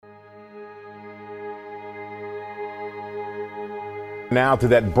Now to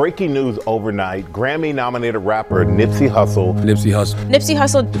that breaking news overnight. Grammy-nominated rapper Nipsey Hussle.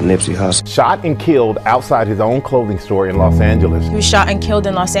 Shot and killed outside his own clothing store in Los Angeles. He was shot and killed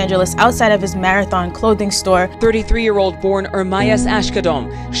in Los Angeles outside of his Marathon clothing store. 33-year-old born Ermias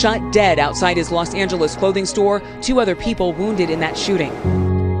Ashkadom shot dead outside his Los Angeles clothing store. 2 other people wounded in that shooting.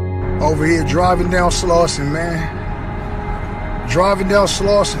 Over here driving down Slauson, man. Driving down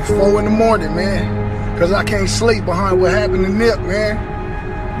Slauson, 4 in the morning, man. Cause I can't sleep behind what happened to Nip, man.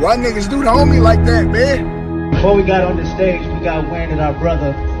 Why niggas do the homie like that, man? Before we got on the stage, we got wind that our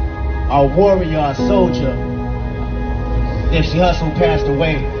brother, our warrior, our soldier, Nipsey Hussle passed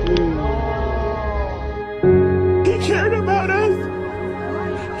away. He cared about us.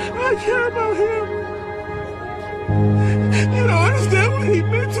 I care about him. You don't understand what he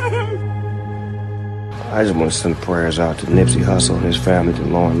meant to us. I just want to send prayers out to Nipsey Hussle and his family, to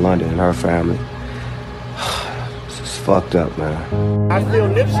Lauren London and her family. It's fucked up, man. I feel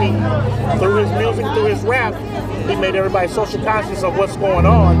Nipsey, through his music, through his rap, he made everybody social conscious of what's going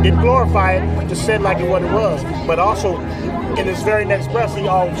on. Didn't glorify it, just said like what it was. But also, in his very next breath, he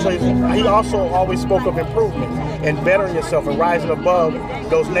also always spoke of improvement and bettering yourself and rising above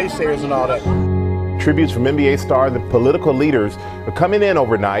those naysayers and all that. Tributes from NBA stars and political leaders are coming in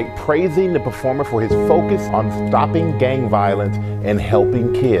overnight, praising the performer for his focus on stopping gang violence and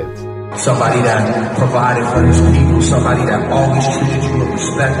helping kids. Somebody that provided for his people, somebody that always treated you with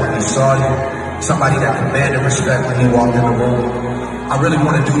respect when he saw you, somebody that commanded respect when he walked in the room. I really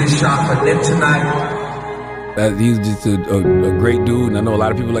want to do this shot for Nip tonight. He's just a great dude, and I know a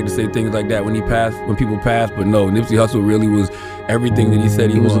lot of people like to say things like that when people pass, but no, Nipsey Hussle really was everything that he said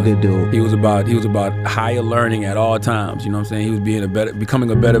he was. He was a good dude. He was about higher learning at all times, you know what I'm saying? He was becoming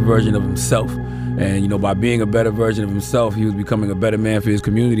a better version of himself. And, you know, by being a better version of himself, he was becoming a better man for his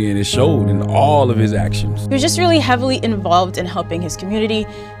community, and it showed in all of his actions. He was just really heavily involved in helping his community.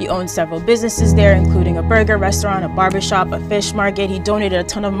 He owned several businesses there, including a burger restaurant, a barbershop, a fish market. He donated a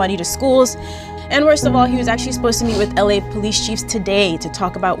ton of money to schools. And worst of all, he was actually supposed to meet with LA police chiefs today to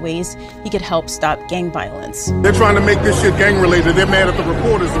talk about ways he could help stop gang violence. They're trying to make this shit gang-related. They're mad at the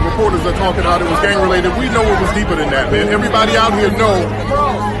reporters. The reporters are talking about it was gang-related. We know it was deeper than that, man. Everybody out here know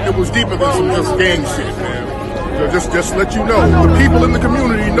it was deeper than some just gang shit, man. So just let you know. The people in the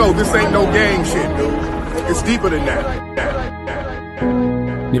community know this ain't no gang shit, dude. It's deeper than that.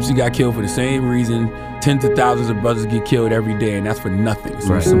 Nipsey got killed for the same reason tens of thousands of brothers get killed every day, and that's for nothing.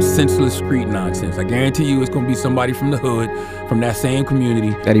 Some senseless street nonsense. I guarantee you it's going to be somebody from the hood, from that same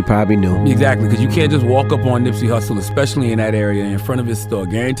community. That he probably knew. Exactly, because you can't just walk up on Nipsey Hussle, especially in that area, in front of his store.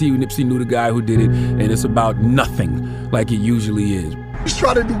 Guarantee you Nipsey knew the guy who did it, and it's about nothing like it usually is. He's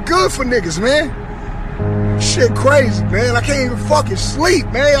trying to do good for niggas, man. Shit crazy, man. I can't even fucking sleep,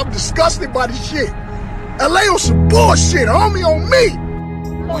 man. I'm disgusted by this shit. LA on some bullshit, homie, on me.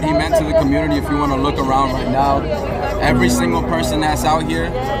 What he meant to the community, if you want to look around right now, every single person that's out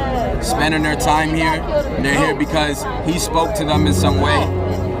here, spending their time here, they're here because he spoke to them in some way.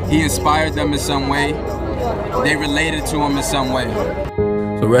 He inspired them in some way. They related to him in some way.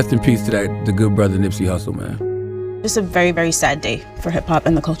 So rest in peace to the good brother Nipsey Hussle, man. Just a very, very sad day for hip-hop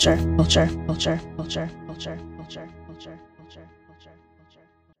and the culture.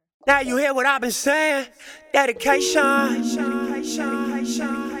 Now you hear what I've been saying. Dedication. My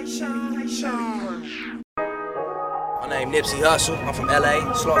name Nipsey Hussle. I'm from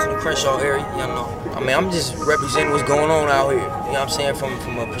LA, Slauson and Crenshaw area. You know, I'm just representing what's going on out here. You know what I'm saying?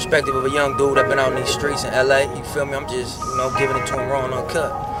 From a perspective of a young dude that been out in these streets in LA. You feel me? I'm just, giving it to him raw and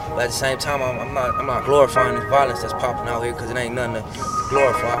uncut. But at the same time, I'm not glorifying the violence that's popping out here because it ain't nothing to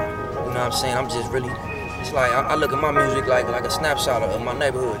glorify. You know what I'm saying? I'm just really. It's like I look at my music like a snapshot of my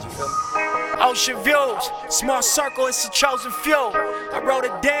neighborhood, you feel me? Ocean views, small circle, it's a chosen few. I wrote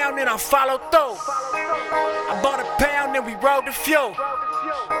it down and I followed through. I bought a pound and we rode the fuel.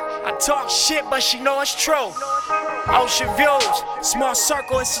 I talk shit but she know it's true. Ocean views, small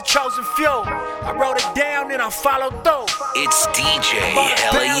circle, it's a chosen few. I wrote it down and I followed through. It's DJ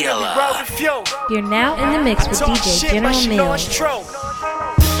Hella Yella. You're now in the mix with DJ General Mills.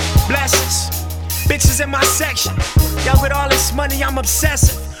 Blessings. Bitches in my section. Yo, with all this money, I'm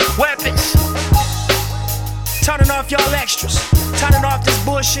obsessive. Weapons. Turning off y'all extras. Turning off this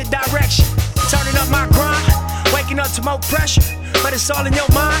bullshit direction. Turning up my grind. Waking up to more pressure. But it's all in your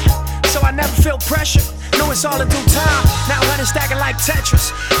mind. So I never feel pressure. Know it's all in due time. Now 100 stacking like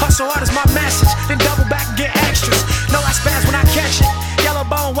Tetris. Hustle hard is my message. Then double back and get extras. Know I spaz when I catch it. Yellow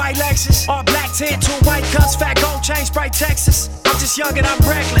bone, white Lexus. All black tint, 2 white cups. Fat gold chain, Sprite Texas. I'm just young and I'm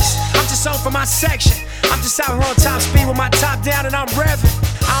reckless. I'm just on for my section. I'm just out here on top speed with my top down and I'm revving.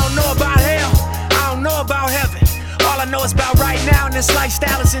 I don't know about hell. I don't know about heaven. All I know is about right now and this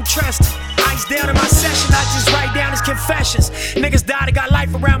lifestyle is interesting. Ice down in my session, I just write down his confessions. Niggas died and got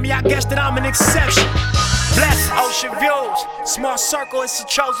life around me, I guess that I'm an exception. Blessings, ocean views, small circle, it's a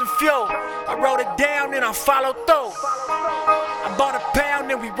chosen few. I wrote it down and I followed through. I bought a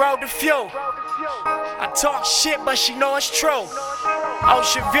pound and we rode the fuel. I talk shit, but she know it's true.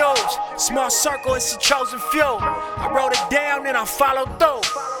 Ocean views, small circle, it's a chosen few. I wrote it down and I followed through.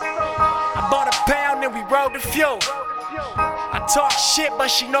 I bought a pound and we rode the fuel. I talk shit, but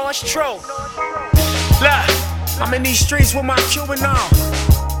she know it's true. Look, I'm in these streets with my Cuban on,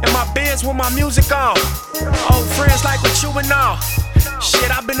 and my biz with my music on. Old friends like what you and all.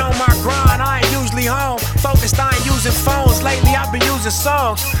 Shit, I've been on my grind, I ain't usually home. Focused, I ain't using phones. Lately, I've been using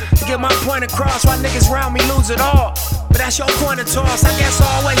songs to get my point across. Why niggas around me lose it all? But that's your point of toss, I guess I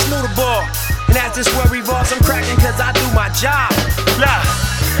always knew the ball. And as this world revolves, I'm cracking cause I do my job. Look,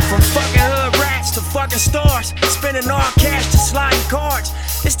 from fucking hood rats to fucking stars, spending all cash to sliding cards.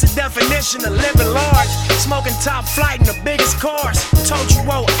 It's the definition of living large. Smoking top flight in the biggest cars. Told you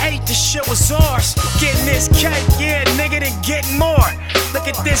 08, this shit was ours. Getting this cake, yeah, nigga, then getting more. Look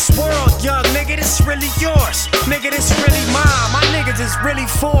at this world, young nigga, this really yours. Nigga, this really mine. My niggas is really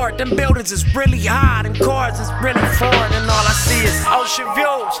Ford. Them buildings is really high. Them cars is really foreign. And all I see is ocean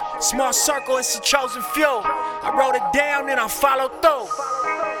views. Small circle, it's a chosen few. I wrote it down and I followed through.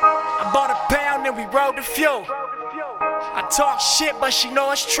 I bought a pound and we rode the fuel. I talk shit, but she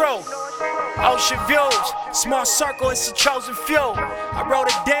know it's true. Ocean views, small circle, it's a chosen few. I wrote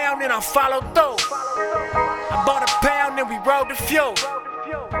it down and I followed through. I bought a pound and we rode the fuel.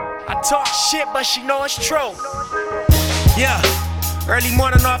 I talk shit, but she know it's true. Yeah, early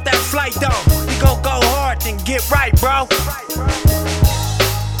morning off that flight though. We gon' go hard, then get right, bro.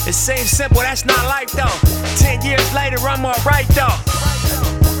 It seems simple, that's not life though. 10 years later, I'm alright though.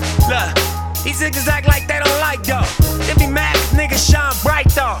 Look, these niggas act like they don't like though. They be mad cause niggas shine bright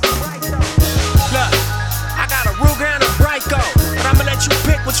though. Look, I got a Ruger and a Bryco, but I'ma let you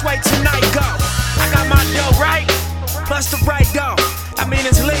pick which way tonight go. I got my dough right, plus the right dough. I mean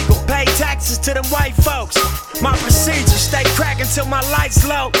it's legal, pay taxes to them white folks. My procedure, stay cracking till my lights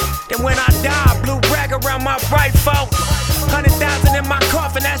low. Then when I die, blue rag around my right folk. 100,000 in my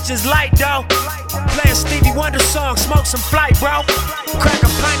coffin, that's just light though. Play a Stevie Wonder song, smoke some flight, bro. Crack a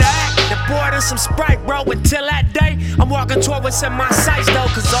pint of act, then pour it in some Sprite, bro. Until that day, I'm walking toward what's in my sights though.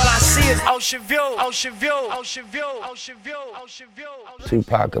 Cause all I see is ocean view, ocean view, ocean view, ocean view, ocean view.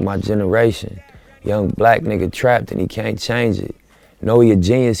 Tupac of my generation. Young black nigga trapped and he can't change it. Know he a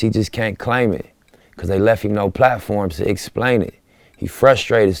genius, he just can't claim it. Cause they left him no platforms to explain it. He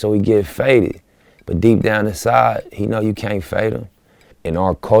frustrated, so he get faded. But deep down inside, he know you can't fade him. In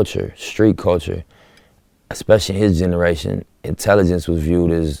our culture, street culture, especially in his generation, intelligence was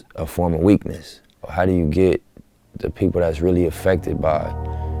viewed as a form of weakness. How do you get the people that's really affected by,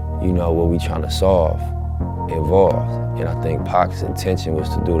 you know, what we trying to solve involved? And I think Pac's intention was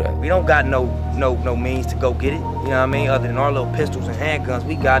to do that. We don't got no means to go get it, you know what I mean? Other than our little pistols and handguns,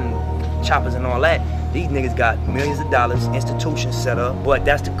 we got choppers and all that. These niggas got millions of dollars, institutions set up, but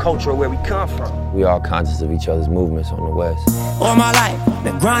that's the culture of where we come from. We all conscious of each other's movements on the West. All my life,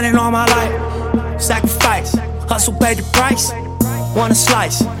 been grinding all my life. Sacrifice, hustle paid the price. Want a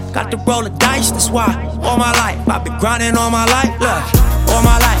slice, got to roll the dice, that's why. All my life, I've been grinding all my life. Look, all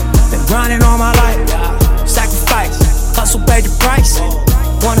my life, been grinding all my life. Sacrifice, hustle paid the price.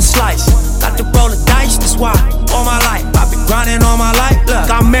 Want a slice, got to roll the dice, that's why. All my life, I've been grinding all my life.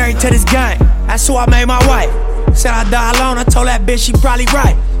 Look, I'm married to this game, that's who I made my wife. Said I die alone, I told that bitch she probably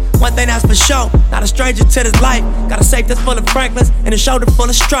right. One thing that's for sure, not a stranger to this life. Got a safe that's full of Franklins and a shoulder full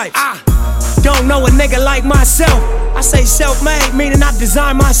of stripes. I don't know a nigga like myself. I say self-made, meaning I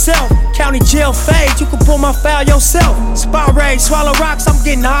design myself. County jail fade, you can pull my foul yourself. Spot raid, swallow rocks, I'm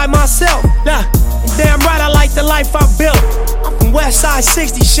getting high myself. Look, damn right I like the life I built. I'm from West Side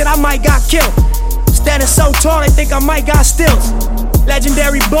 60, shit I might got killed. Standing so tall, they think I might got stills.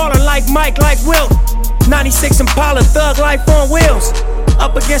 Legendary baller like Mike, like Wilt. 96 Impala, thug life on wheels.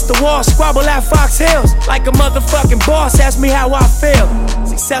 Up against the wall, squabble at Fox Hills. Like a motherfucking boss, ask me how I feel.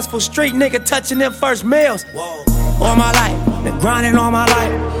 Successful street nigga touching them first meals. All my life, been grinding all my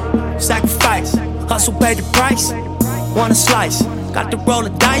life. Sacrifice, hustle paid the price. Want a slice, got to roll the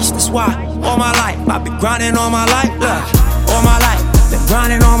dice, that's why. All my life, I've been grinding all my life. Look, all my life, been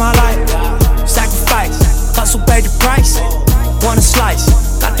grinding all my life. Sacrifice, hustle paid the price. Want a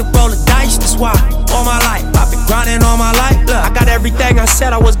slice, got to roll the dice, that's why. All my life, I've been grinding all my life. Look, I got everything I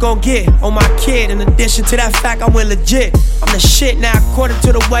said I was gonna get on my kid. In addition to that fact, I went legit. I'm the shit now, according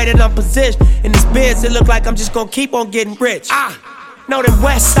to the way that I'm positioned. In this biz, it look like I'm just gonna keep on getting rich. Know them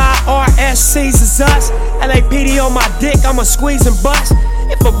Westside RSCs is us. LAPD on my dick, I'ma squeeze and bust.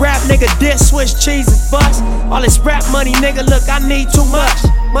 If a rap nigga diss, switch cheese and bust. All this rap money, nigga, look, I need too much.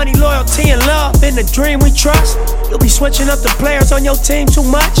 Money, loyalty, and love, in the dream we trust. You'll be switching up the players on your team too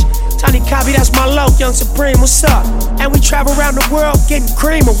much. Tiny copy, that's my low, Young Supreme, what's up? And we travel around the world getting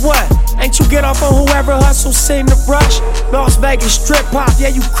cream or what? Ain't you get off on whoever hustle seem to rush? Las Vegas strip pop, yeah,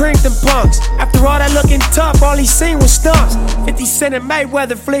 you creamed them punks. After all that looking tough, all he seen was stunts. 50 Cent and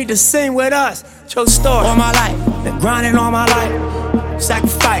Mayweather flee the scene with us. True story. All my life, been grinding all my life.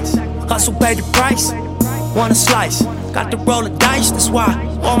 Sacrifice, hustle paid the price. Want a slice, got to roll the dice, that's why.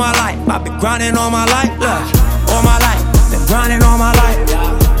 All my life, I've been grinding all my life. Look, all my life, been grinding all my life.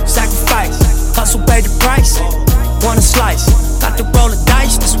 Sacrifice, hustle paid the price. Want a slice, got to roll the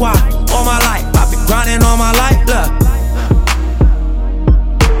dice, that's why. All my life, I've been grinding all my life. Look.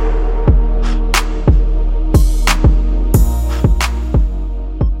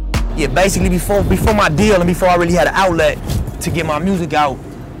 Yeah, basically before my deal and before I really had an outlet to get my music out,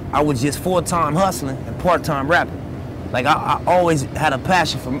 I was just full-time hustling and part-time rapping. Like I always had a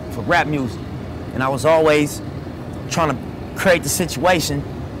passion for rap music, and I was always trying to create the situation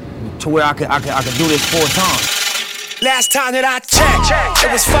to where I could do this full-time. Last time that I checked,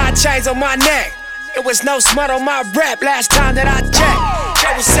 it was 5 chains on my neck. It was no smut on my rap. Last time that I checked,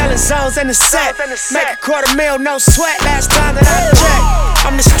 I was selling zones in the set. Make $250,000, no sweat. Last time that I checked.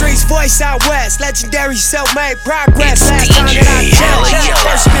 I'm the streets voice out west, legendary self-made progress. Last time that I checked,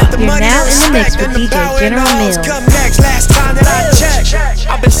 first you get the money and respect, then the power and the hoes come next. Last time that I checked,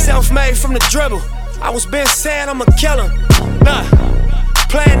 I've been self-made from the dribble. I was been saying I'm a killer. Nah,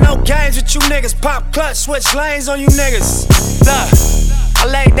 playing no games with you niggas. Pop clutch, switch lanes on you niggas. Nah, I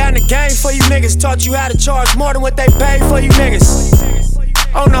laid down the game for you niggas. Taught you how to charge more than what they paid for you niggas.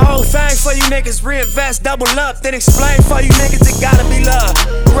 On the whole thing for you niggas, reinvest, double up, then explain for you niggas, it gotta be love.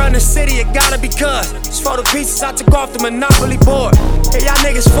 Run the city, it gotta be cuz. Just for the pieces I took off the Monopoly board. Hey, y'all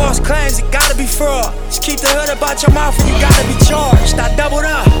niggas false claims, it gotta be fraud. Just keep the hood about your mouth and you gotta be charged. I doubled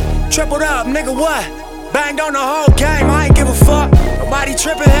up, tripled up, nigga what? Banged on the whole game, I ain't give a fuck. Nobody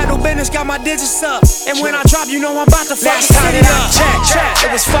trippin', handle business, got my digits up. And when I drop, you know I'm about to fuck the city up. Check,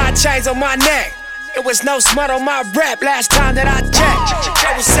 it was 5 chains on my neck. It was no smut on my rap. Last time that I checked,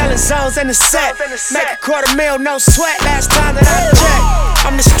 I was selling zones in the set. Make $250,000, no sweat. Last time that I checked,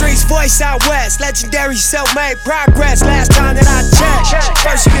 I'm the streets voice out west, legendary self-made progress. Last time that I checked,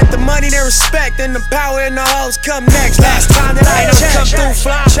 first you get the money, then respect, then the power and the hoes come next. Last time that I checked, come through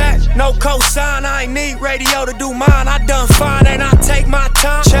fly. Check, no cosign, I ain't need radio to do mine. I done fine and I take my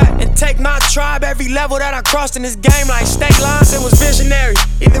time. Check, and take my tribe. Every level that I crossed in this game, like state lines, it was visionary.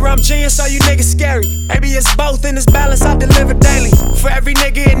 Either I'm genius or you niggas scary. Maybe it's both in this balance I deliver daily. For every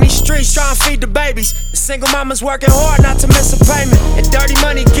nigga in these streets trying to feed the babies. The single mamas working hard not to miss a payment. And dirty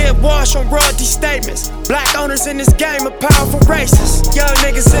money get washed on royalty statements. Black owners in this game are powerful racists. Young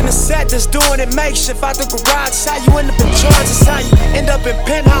niggas in the set that's doing it makeshift. Out the garage, it's how you end up in charges. How you end up in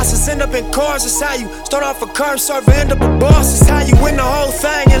penthouses, end up in cars. It's how you start off a curb server, end up a boss. It's how you win the whole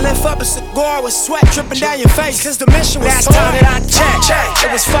thing and lift up a cigar with sweat dripping down your face. Cause the mission was last time that I checked,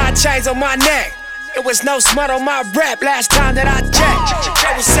 it was 5 chains on my neck. It was no smut on my rap. Last time that I checked,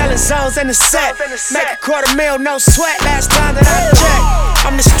 I was selling zones in the set. Make $250,000, no sweat. Last time that I checked,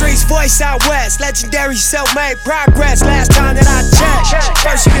 I'm the streets voice out west, legendary self-made progress. Last time that I checked,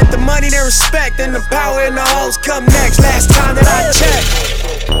 first you get the money, then respect, then the power and the hoes come next. Last time that I checked.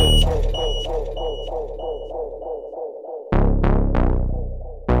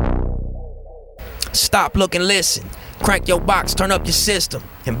 Stop, look, and listen. Crank your box, turn up your system,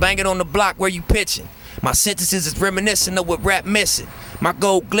 and bang it on the block where you pitching. My sentences is reminiscent of what rap missing. My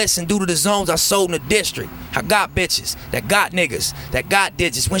gold glisten due to the zones I sold in the district. I got bitches that got niggas that got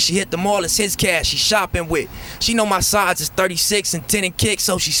digits. When she hit the mall, it's his cash she shopping with. She know my size is 36 and 10 and kick,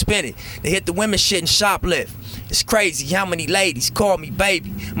 so she spin it. They hit the women shit and shoplift. It's crazy how many ladies call me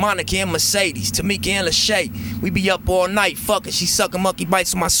baby. Monica and Mercedes, Tamika and Lachey. We be up all night, fucking. She sucking monkey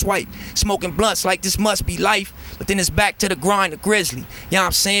bites on my swipe. Smoking blunts like this must be life. But then it's back to the grind, the grizzly. You know what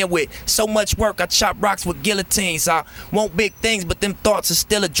I'm saying? With so much work, I chop rocks with guillotines. I want big things, but them thoughts are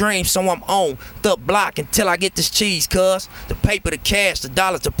still a dream. So I'm on the block until I get this cheese, cuz. The paper, the cash, the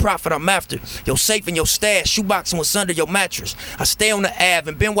dollars, the profit I'm after. Your safe and your stash, shoeboxing what's under your mattress. I stay on the Ave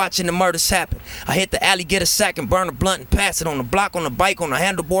and been watching the murders happen. I hit the alley, get a sack and burn a blunt and pass it on the block, on the bike, on the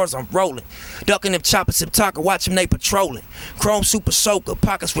handlebars, I'm rolling. Ducking them choppers, sip taco, watch them they patrolling. Chrome super soaker,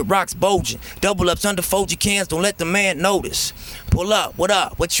 pockets with rocks bulging. Double ups under fold your cans, don't let the man notice. Pull up,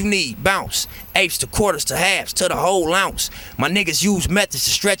 what you need? Bounce. Eighths to quarters to halves to the whole ounce. My niggas use methods to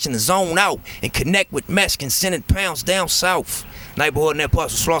stretch in the zone out and connect with Mexicans sending pounds down south. Neighborhood net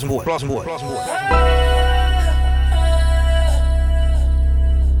plus, Slauson Boy.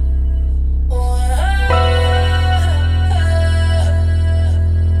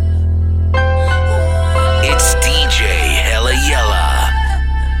 It's DJ Hella Yella.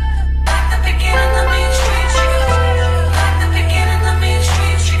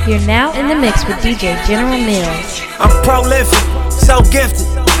 You're now in the mix with DJ General Mills. I'm prolific, so gifted.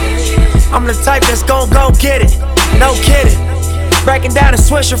 I'm the type that's gon' go get it, no kidding. Breaking down a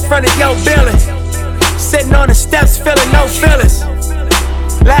swish in front of your building. Sitting on the steps feeling no feelings.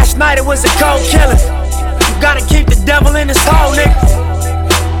 Last night it was a cold killing. You gotta keep the devil in this hole,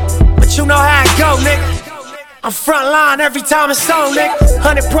 nigga. But you know how it go, nigga. I'm front line every time it's on, nigga.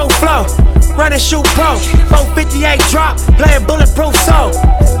 100 proof flow, running shoot pro. 458 drop, playing bulletproof soul.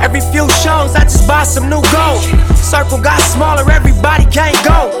 Every few shows I just buy some new gold. Circle got smaller, everybody can't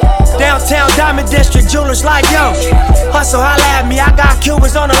go. Downtown Diamond District, jewelers like yo. Hustle, holla at me, I got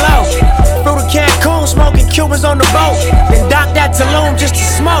Cubans on the low. Through the Cancun, smoking Cubans on the boat. Then dock that Tulum just to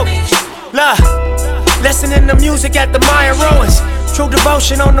smoke. Look, listening to music at the Mayan ruins. True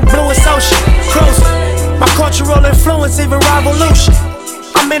devotion on the bluest ocean. Cruising, my cultural influence, even revolution.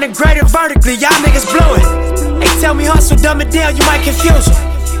 I'm integrated vertically, y'all niggas blew it. They tell me hustle, dumb it down, you might confuse them.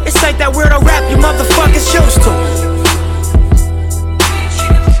 This ain't that weirdo rap you motherfuckers used to.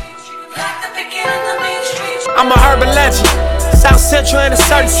 I'm a urban legend, South Central in a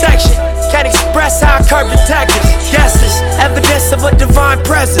certain section. Can't express how I curb detectives. Guesses, evidence of a divine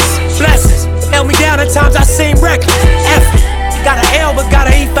presence. Blessings, held me down at times I seem reckless. Effort, got an L but got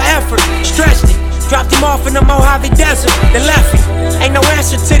an E for effort. Stretched it, dropped him off in the Mojave Desert, then left him. Ain't no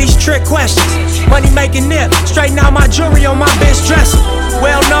answer to these trick questions. Money making nip, straighten out my jewelry on my bitch dresser.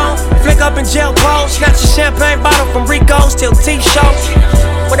 Well known, flick up in jail clothes. Snatch a champagne bottle from Rico's till T-show.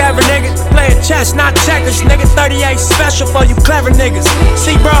 Whatever, nigga, playing chess, not checkers. Nigga, 38 special for you clever niggas.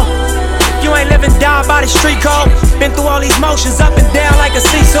 See, bro, if you ain't living down by the street code, been through all these motions up and down like a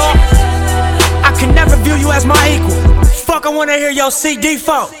seesaw, I can never view you as my equal. Fuck, I wanna hear your CD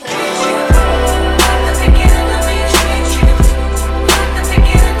folk.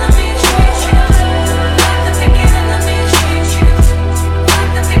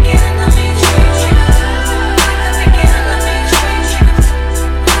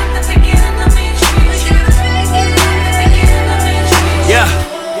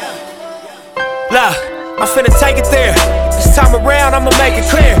 Look, I'm finna take it there. This time around, I'ma make it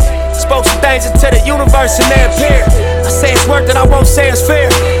clear. Spoke some things into the universe and they appear. I say it's worth it, I won't say it's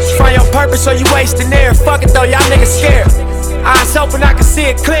fair. Find your purpose or you wasting air. Fuck it though, y'all niggas scared. Eyes open, I can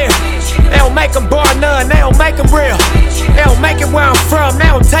see it clear. They don't make them bar none, they don't make them real. They don't make it where I'm from,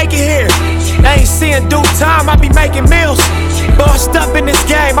 they don't take it here. They ain't seeing due time, I be making meals. Bossed up in this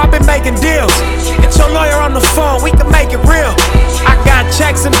game, I've been making deals. Get your lawyer on the phone, we can make it real. I got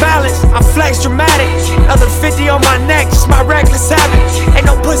checks and balance, I flex dramatic. Another 50 on my neck, just my reckless habit. Ain't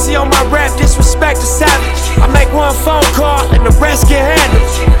no pussy on my rap, disrespect is savage. I make one phone call and the rest get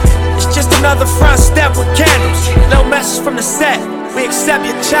handled. It's just another front step with candles. No message from the set, we accept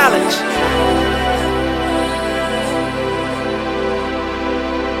your challenge.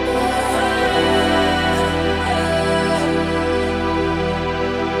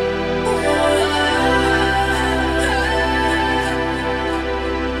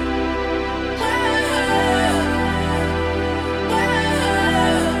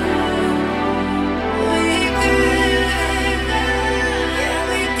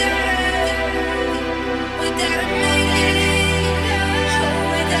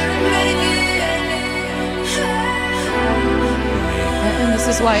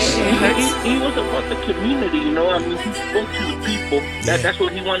 Why he was about the community, you know. I mean, he spoke to the people. That's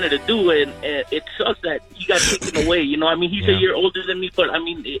what he wanted to do, and it sucks that he got taken away. You know, I mean, he's a year older than me, but I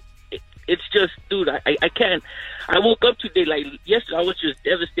mean, it's just, dude, I can't. I woke up today, like yesterday, I was just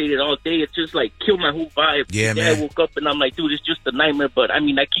devastated all day. It just like killed my whole vibe. Yeah, man. I woke up and I'm like, dude, it's just a nightmare. But I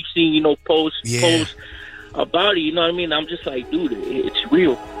mean, I keep seeing, you know, posts about it. You know what I mean? I'm just like, dude, it's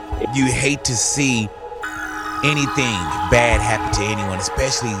real. You hate to see anything bad happen to anyone,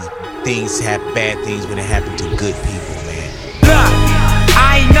 especially bad things when it happen to good people, man. Look,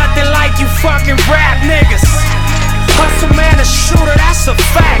 I ain't nothing like you fucking rap niggas. Hustle man, a shooter, that's a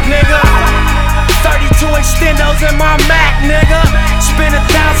fact, nigga. 32 extendos in my Mac, nigga. Spend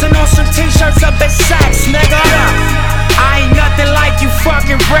 1,000 on some t-shirts up at Saks, nigga. I ain't nothing like you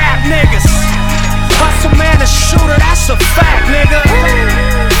fucking rap niggas. Hustle man, a shooter, that's a fact, nigga.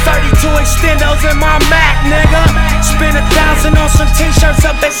 32 extendos in my Mac, nigga. Spend 1,000 on some t-shirts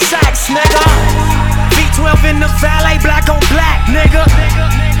up at Saks, nigga. V12 in the valet, black on black, nigga.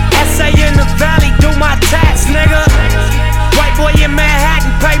 SA in the valley, do my tax, nigga. White boy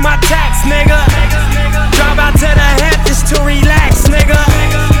nigga. Drive out to the Hamptons to relax, nigga.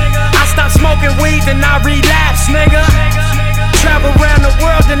 I stopped smoking weed, then I relapsed, nigga. Travel around the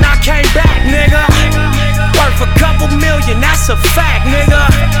world, then I came back, nigga. Worth a couple million, that's a fact, nigga.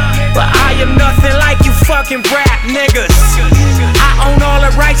 But I am nothing like you fucking rap niggas. I own all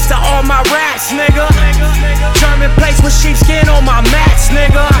the rights to all my raps, nigga. German place with sheepskin on my mats,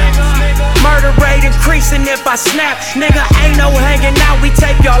 nigga. Murder rate increasing if I snap, nigga. Ain't no hanging out, we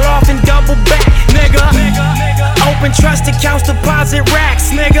take y'all off and double back, nigga. Open trust accounts, deposit racks,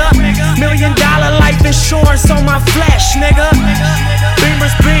 nigga. $1 million life insurance on my flesh, nigga.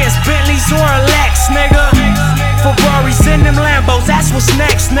 Beamers, Benz, Bentleys, or a Lex, nigga. Ferraris in them Lambos, that's what's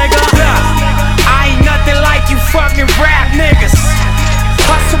next, nigga. I ain't nothing like you fucking rap niggas.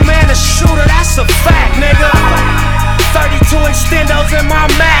 Hussle man, a shooter, that's a fact, nigga. 32 extendos in my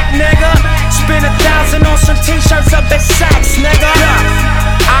Mac, nigga. Spend 1,000 on some t-shirts up at Saks, nigga.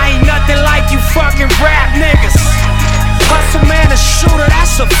 I ain't nothing like you fucking rap niggas. Hussle man, a shooter,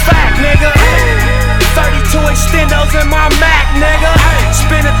 that's a fact, nigga. 32 extendos in my Mac, nigga.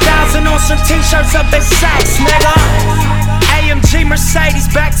 Spend 1,000 on some t-shirts up at Saks, nigga. AMG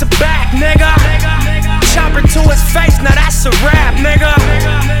Mercedes back to back, nigga. Chopper to his face, now that's a rap, nigga.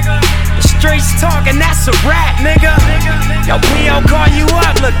 The streets talking, that's a rap, nigga. Yo, P.O. call you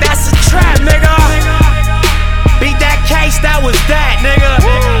up, look, that's a trap, nigga. Beat that case, that was that, nigga.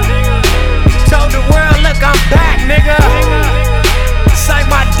 Told the world, look, I'm back, nigga. Say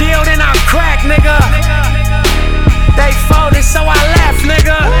my deal, then I crack, nigga. They folded, so I left,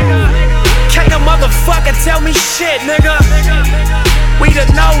 nigga. Can't a motherfucker tell me shit, nigga. We the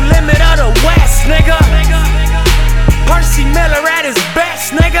no limit of the West, nigga. Percy Miller at his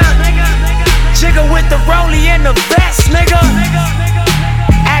best, nigga. Jigger with the rollie and the vest, nigga.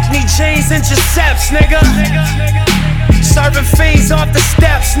 Acne jeans and Giuseppe's, nigga. Serving fiends off the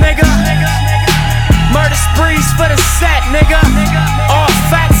steps, nigga. Murder sprees for the set, nigga. All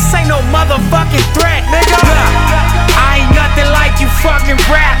facts ain't no motherfucking threat, nigga. I ain't nothing like you fucking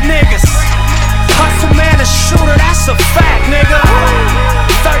rap niggas. Hussle man, a shooter, that's a fact, nigga.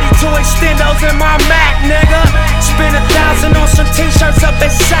 32 extendos in my Mac, nigga. Spend 1,000 on some t-shirts up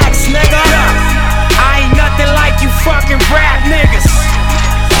at Saks, nigga. I ain't nothing like you fucking rap niggas.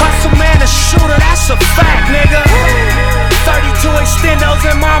 Hussle man, a shooter, that's a fact, nigga. 32 extendos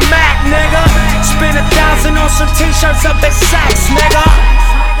in my Mac, nigga. Spend 1,000 on some t-shirts up at Saks, nigga.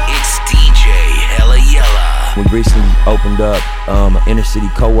 It's DJ Hella Yella. We recently opened up an inner city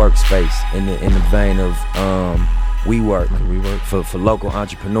co-work space in the vein of WeWork for local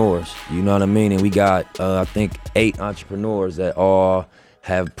entrepreneurs. You know what I mean? And we got I think 8 entrepreneurs that all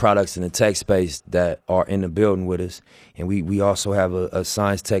have products in the tech space that are in the building with us. And we also have a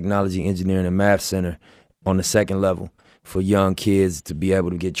science, technology, engineering, and math center on the second level for young kids to be able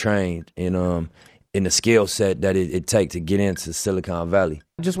to get trained in the skill set that it takes to get into Silicon Valley.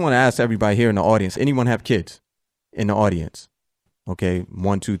 I just want to ask everybody here in the audience, anyone have kids in the audience? Okay,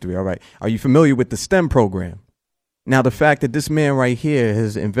 1, 2, 3, all right. Are you familiar with the STEM program? Now, the fact that this man right here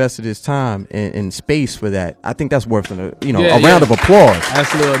has invested his time and space for that, I think that's worth a round of applause.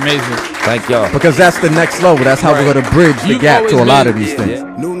 Absolutely amazing. Thank y'all. Because that's the next level. That's how we're going to bridge the gap to a lot of these things.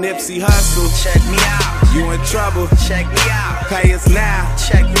 New Nipsey Hussle, check me out. You in trouble, check me out. Pay us now,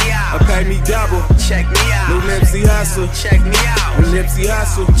 check me out. Or pay me double, check me out. New Nipsey Hussle, check me out. New Nipsey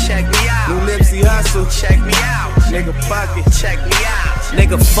Hussle, check me out. New Nipsey Hussle, check me out. Nigga fuck it, check me out.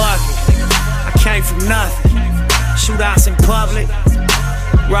 Nigga fuck it, I came from nothing. Shootouts in public,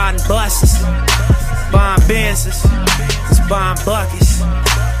 riding buses, buying Benzes, just buying buckets.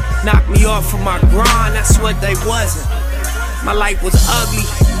 Knocked me off from my grind, that's what they wasn't. My life was ugly,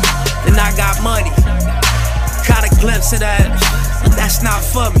 then I got money. Caught a glimpse of that, but that's not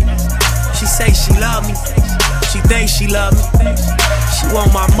for me. She say she love me, she thinks she love me. She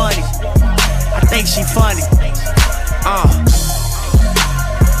want my money, I think she funny.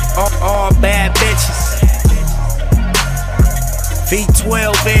 All bad bitches. Feet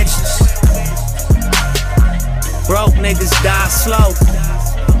 12 inches. Broke niggas die slow,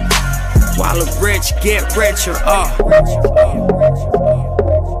 while the rich get richer.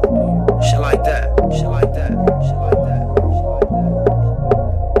 Shit like that. Shit like that. Shit like that.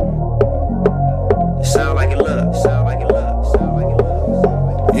 It sound like it look. Sound like it look. Sound like it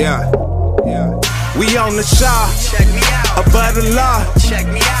look. Yeah. We on the shaw. Check me out. Above the law. Check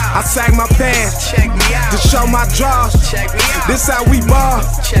me out. I sag my pants. Check me out. To show my draws. Check me out. This how we ball.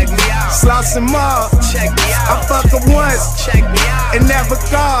 Check me out. Sloss and mob. Check me out. I fuck her once. Check me out. And never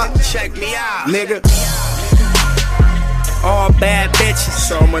thought. Check me out. Nigga. All bad bitches.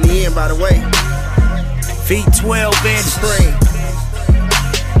 Show money in, by the way. Feet 12 inches. Spring.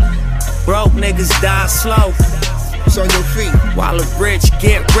 Broke niggas die slow. It's on your feet. While the rich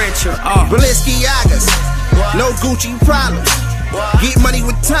get richer. Balenciagas, no Gucci problems. Get money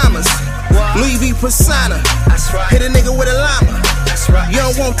with Thomas. Louis V persona. Hit a nigga with a llama. You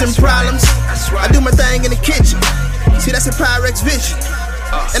don't want them problems. I do my thing in the kitchen. See, that's a Pyrex vision.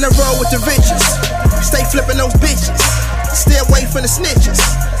 And I roll with the riches. Stay flipping those bitches. Stay away from the snitches.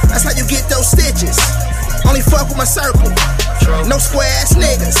 That's how you get those stitches. Only fuck with my circle. No square ass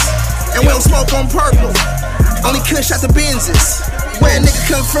niggas. And we don't smoke on purple. Only kush out the Benzes. Where a nigga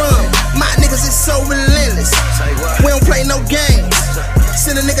come from? My niggas is so relentless. We don't play no games.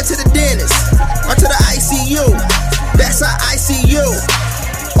 Send a nigga to the dentist or to the ICU. That's our ICU.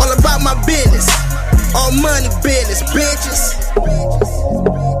 All about my business. All money business, bitches.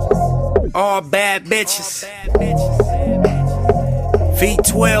 All bad bitches. Feet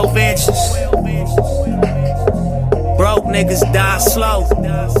 12 inches. Broke niggas die slow.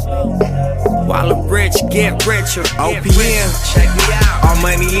 While the rich get richer. OPM, check me out. All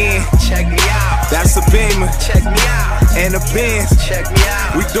money in, check me out. That's a Beamer, check me out. And a Benz, check me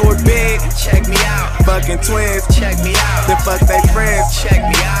out. We do it big, check me out. Fucking twins, check me out. Then fuck they friends, check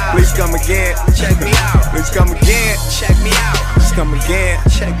me out. Please come again, check me out. Please come again, check me out. Please come again,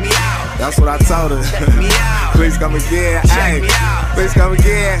 check me out. That's what I told her. Check me out. Please come again, check me out. Please come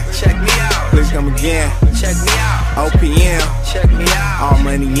again, check me out. Please come again, check me out. OPM, check me out. All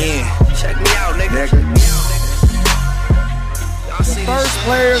money in, check me out, nigga. First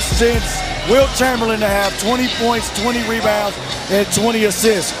player since Wilt Chamberlain to have 20 points, 20 rebounds, and 20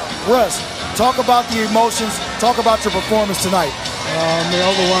 assists. Russ, talk about the emotions. Talk about your performance tonight. The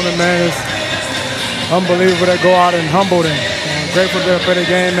overwhelming, man. It's unbelievable to go out and humbled and grateful to play the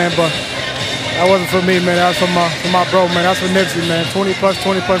game, man. But that wasn't for me, man. That was for my bro, man. That's for Nipsey, man. 20 plus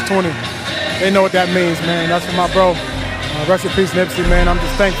 20 plus 20. They know what that means, man. That's for my bro. Rest in peace, Nipsey, man. I'm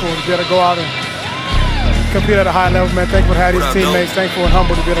just thankful to be able to go out and compete at a high level, man. Thankful to have these teammates. Thankful and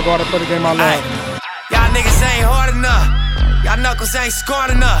humble to be able to go out and play the game I love. Y'all niggas ain't hard enough. Y'all knuckles ain't scored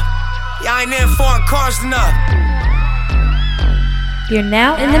enough. Y'all ain't in foreign cars enough. You're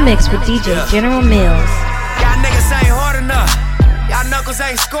now in the mix with DJ General Mills. Y'all niggas ain't hard enough. Y'all knuckles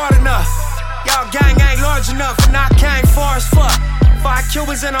ain't scored enough. Y'all gang ain't large enough. And I came far as fuck. 5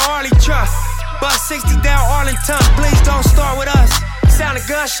 Cubans in a Harley truck. Bust 60 down Arlington. Please don't start with us. Sound of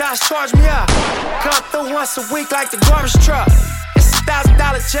gunshots, charge me up. Come through once a week like the garbage truck. It's $1,000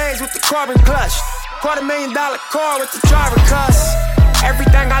 change with the carbon clutch. $250,000 car with the driver cuss.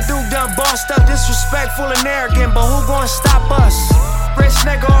 Everything I do done bossed up, disrespectful and arrogant, but who gon' stop us? Rich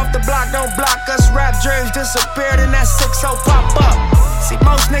nigga off the block don't block us. Rap dreams disappeared and that 6-0 pop up. See,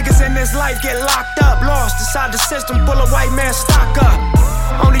 most niggas in this life get locked up, lost inside the system, full of white man stock up.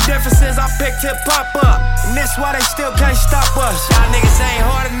 Only difference is I picked hip-hop up, and that's why they still can't stop us. Y'all niggas ain't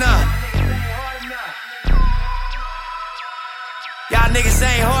hard enough. Y'all niggas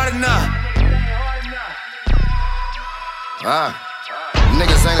ain't hard enough.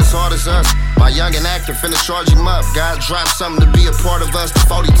 Niggas ain't as hard as us. My youngin' actor finna charge him up. God dropped something to be a part of us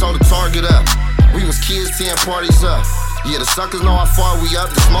before he told the target up. We was kids, 10 parties up. Yeah, the suckers know how far we up.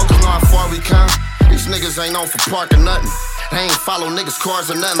 The smokers know how far we come. These niggas ain't known for parking nothing. They ain't follow niggas'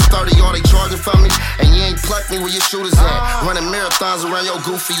 cars or nothing. 30 all they charging for me, and you ain't plucked me where your shooters at. Running marathons around your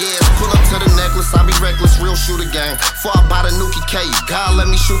goofy ass. Pull up to the necklace, I be reckless, real shooter gang. Before I buy the Nuki K, God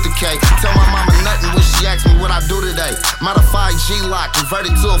let me shoot the K. Tell my mama nothing when she ask me what I do today. Modified G-Lock,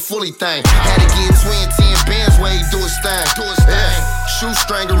 converted to a fully thing. Had to get twin 10 bands where he do his thing.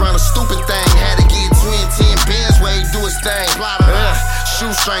 Shoestring around a stupid thing. Had to get twin 10 bands where he do his thing.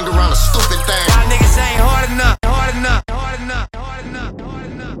 Shoestring around a stupid thing. Y'all niggas ain't hard enough.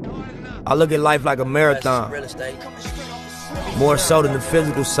 I look at life like a marathon. More so than the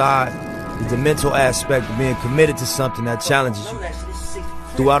physical side is the mental aspect of being committed to something that challenges you.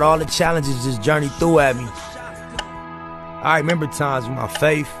 Throughout all the challenges this journey threw at me, I remember times when my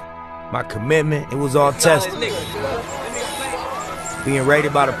faith, my commitment, it was all tested. Being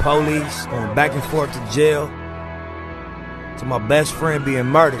raided by the police, going back and forth to jail, to my best friend being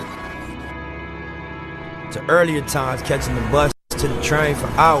murdered, to earlier times catching the bus to the train for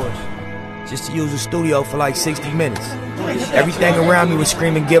hours, just to use the studio for like 60 minutes. Everything around me was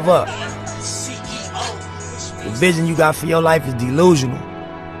screaming, give up. The vision you got for your life is delusional.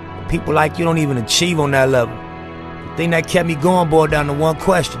 People like you don't even achieve on that level. The thing that kept me going boiled down to one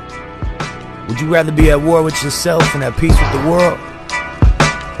question. Would you rather be at war with yourself and at peace with the world?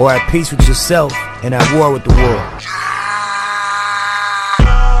 Or at peace with yourself and at war with the world?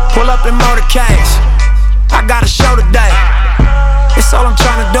 Pull up in motorcades. I got a show today. It's all I'm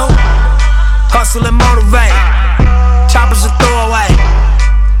trying to do. Hustle and motivate. Choppers a throwaway.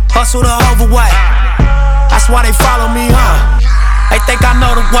 hustle the overweight. That's why they follow me, huh? They think I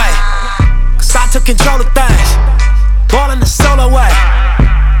know the way, cause I took control of things, ballin' the solo way.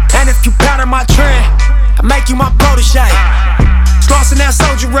 And if you pattern my trend, I make you my protege. Crossing that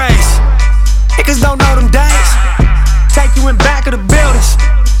soldier race, niggas don't know them days. Take you in back of the buildings,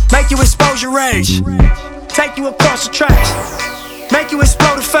 make you expose your rage. Take you across the tracks, make you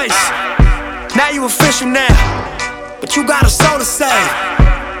explode the face. Now you official now, but you got a soul to save.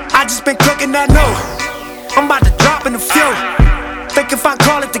 I just been cooking that new, I'm about to drop in a few. Think if I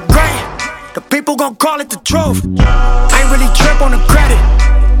call it the great, the people gon' call it the truth. I ain't really trip on the credit,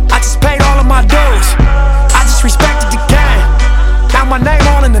 I just paid all of my dues. I just respected the game, now my name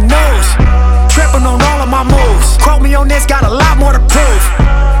all in the news. Tripping on all of my moves, quote me on this, got a lot more to prove.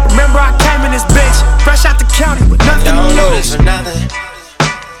 Remember I came in this bitch, fresh out the county with nothing to lose. For nothing,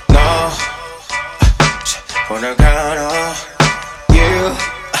 no. For the ground, oh, yeah.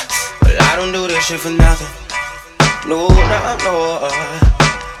 But I don't do this shit for nothing. No, no,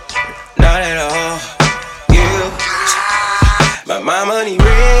 not at all. Yeah. But my money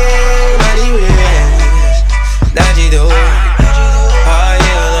real, that you do. Oh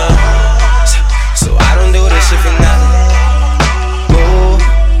yeah, so I don't do this shit for nothing. No,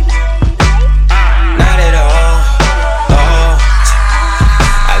 not at all. Oh,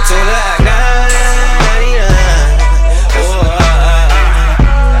 I told her I got.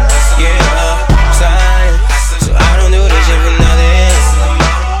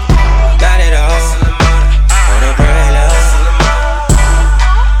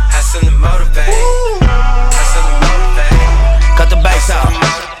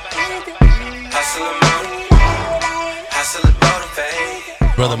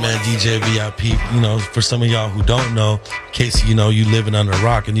 Brother man, DJ VIP, you know, for some of y'all who don't know, in case, you know, you living under a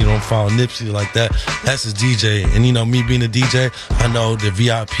rock and you don't follow Nipsey like that, that's his DJ. And, you know, me being a DJ, I know the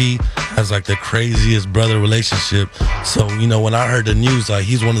VIP has like the craziest brother relationship. So, you know, when I heard the news, like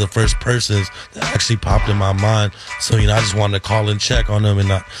he's one of the first persons that actually popped in my mind. So, you know, I just wanted to call and check on him.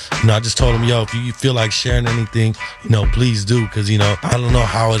 And, I just told him, yo, if you feel like sharing anything, you know, please do. Because, you know, I don't know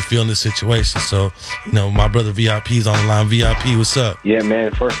how I'd feel in this situation. So, you know, my brother VIP's on the line. VIP, what's up? Yeah,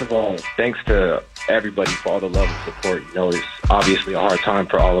 man. First of all, thanks to everybody for all the love and support. You know, it's obviously a hard time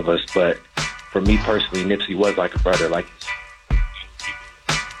for all of us, but for me personally, Nipsey was like a brother. Like,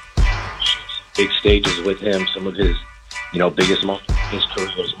 big stages with him, some of his, you know, biggest moments in his career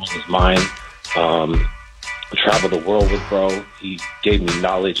was on his mind. Traveled the world with bro. He gave me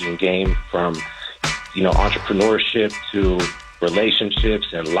knowledge and game from, you know, entrepreneurship to relationships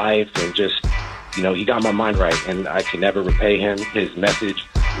and life, and just, you know, he got my mind right, and I can never repay him. His message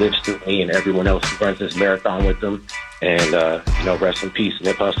lives through me and everyone else who runs this marathon with him. And, you know, rest in peace.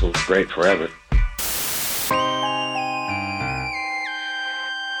 Nip Hussle, great forever.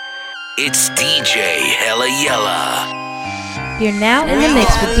 It's DJ Hella Yella. You're now in the mix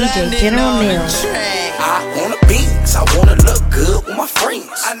with DJ General Mills. I wanna beans, I wanna look good with my friends.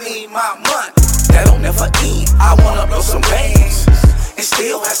 I need my money, that don't never end. I wanna blow some bands and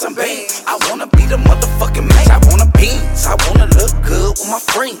still have some bands. I wanna be the motherfucking man. I wanna beans, I wanna look good with my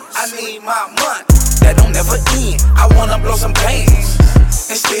friends. I need my money, that don't never end. I wanna blow some bands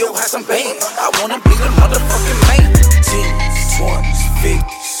and still have some bands. I wanna be the motherfucking man. 10s, 20s,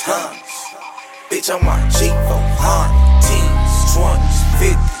 50s, 100s. Bitch, I'm my G400. 10s, 20s,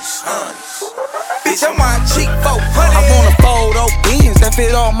 50s, 100s. Bitch, I'm my G400. I wanna fold old beans that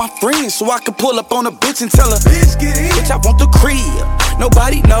fit all my friends, so I can pull up on a bitch and tell her, bitch, get in. Bitch, I want the crib.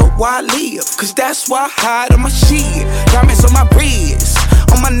 Nobody know where I live, cause that's why I hide on my shit. Diamonds on my wrist,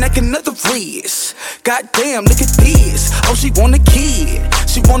 on my neck another wrist. Goddamn, look at this. Oh, she want a kid.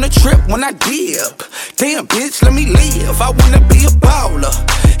 She want a trip when I dip. Damn, bitch, let me live. I wanna be a baller.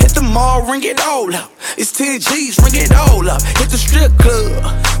 Hit the mall, ring it all up. It's 10 G's, ring it all up. Hit the strip club.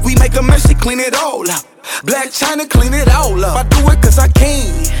 We make a mess, clean it all up. Black China, clean it all up. I do it cause I can.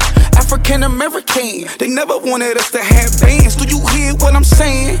 African American, they never wanted us to have bands. Do you hear what I'm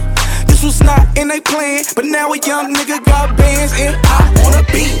saying? This was not in they plan, but now a young nigga got bands. And I wanna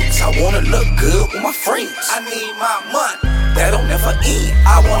beans, I wanna look good with my friends. I need my money, that don't never end.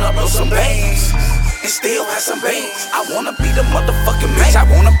 I wanna blow some bands and still have some bands. I wanna be the motherfucking man. I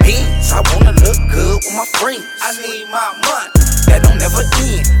wanna beans, I wanna look good with my friends. I need my money, that don't never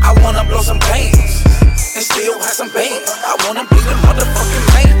end. I wanna blow some bands and still have some bands. I wanna be the motherfucking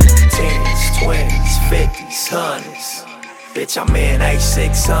man. 10s, 20s, 50s, 100s. Bitch, I'm in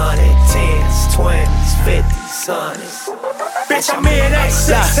A600. 10s, 20s, 50s, honest. Bitch, I'm in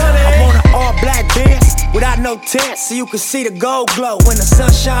A600. I want an all-black Benz without no tent, so you can see the gold glow when the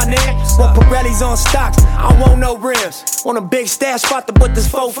sun shine in. Want Pirellis on stocks, I don't want no rims. Want a big stash spot to put this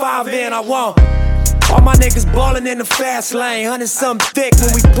 4-5 in, I want. All my niggas ballin' in the fast lane, 100-something thick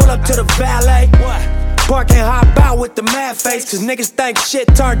when we pull up to the valet. Park and hop out with the mad face, cause niggas think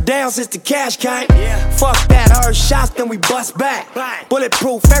shit turned down since the cash came. Fuck that, heard shots, then we bust back.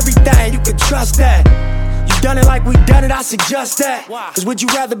 Bulletproof everything, you can trust that. You done it like we done it, I suggest that. Cause would you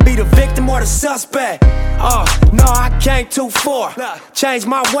rather be the victim or the suspect? No, I came too far. Change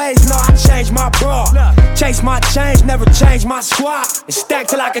my ways, no, I changed my bra. Chase my change, never change my squad. And stack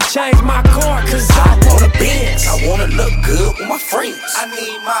till I can change my car. Cause I want a Benz, I wanna look good with my friends. I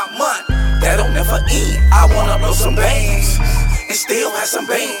need my money, that don't never end. I wanna blow some bands and still have some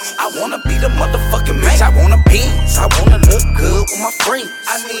bands. I wanna be the motherfucking man. I want a Benz, I wanna look good with my friends.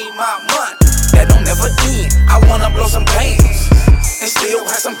 I need my money, that don't never end. I wanna blow some bands and still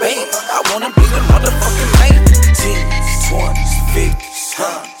have some bands. I wanna be the motherfucking man. 10s, 20s, 50s,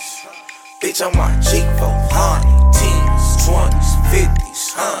 100s. Bitch, I'm on G for 100. 10s, 20s,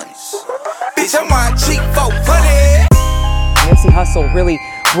 50s, 100s. Bitch, I'm on G for 100. Nipsey Hussle really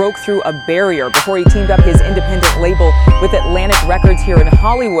broke through a barrier before he teamed up his independent label with Atlantic Records here in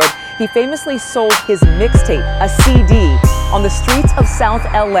Hollywood. He famously sold his mixtape, a CD, on the streets of South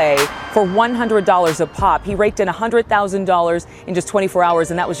LA for $100 a pop. He raked in $100,000 in just 24 hours,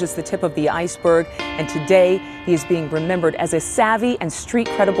 and that was just the tip of the iceberg. And today, he is being remembered as a savvy and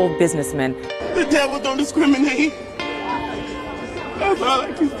street-credible businessman. The devil don't discriminate. That's all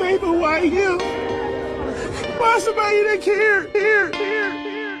I can say, but why you? Why somebody that care?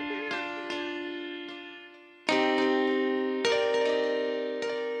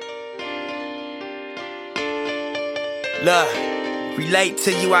 Look, relate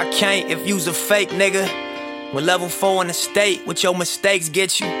to you I can't if you's a fake nigga. When level 4 in the state, what your mistakes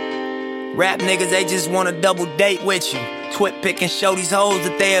get you. Rap niggas, they just wanna double date with you. Twit pick and show these hoes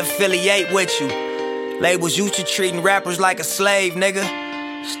that they affiliate with you. Labels used to treating rappers like a slave, nigga.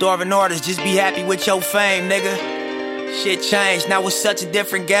 Starving artists, just be happy with your fame, nigga. Shit changed, now it's such a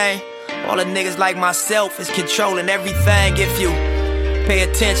different game. All the niggas like myself is controlling everything. If you pay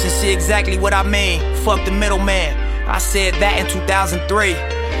attention, see exactly what I mean. Fuck the middleman. I said that in 2003.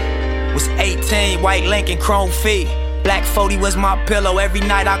 Was 18, white Lincoln, chrome feet. Black 40 was my pillow every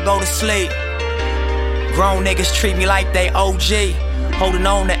night I go to sleep. Grown niggas treat me like they OG, holding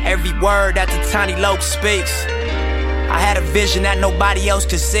on to every word that the tiny lope speaks. I had a vision that nobody else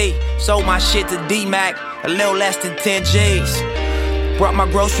could see. Sold my shit to D-Mac, a little less than 10 G's. Brought my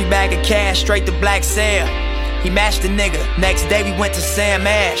grocery bag of cash straight to Black Sam. He matched the nigga. Next day we went to Sam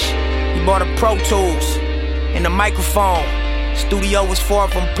Ash. He bought a Pro Tools and a microphone. Studio was far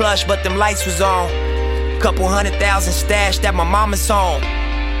from plush, but them lights was on. Couple 100,000 stashed at my mama's home.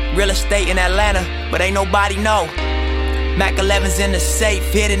 Real estate in Atlanta, but ain't nobody know. Mac 11's in the safe,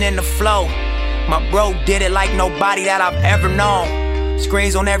 hidden in the flow. My bro did it like nobody that I've ever known.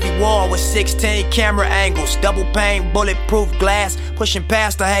 Screens on every wall with 16 camera angles. Double pane, bulletproof glass, pushing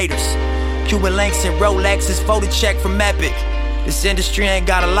past the haters. Cuban links and Rolexes, photo check from Epic. This industry ain't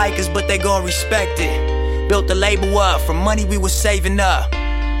gotta like us, but they gon' respect it. Built the label up from money we was saving up.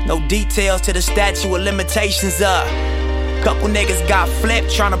 No details to the statute of limitations up. Couple niggas got flipped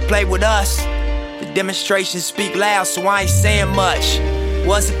tryna play with us. The demonstrations speak loud, so I ain't saying much.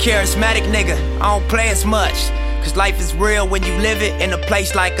 Was a charismatic nigga, I don't play as much. Cause life is real when you live it in a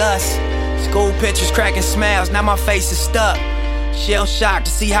place like us. School pictures cracking smiles, now my face is stuck. Shell shocked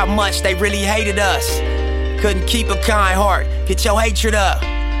to see how much they really hated us. Couldn't keep a kind heart, get your hatred up.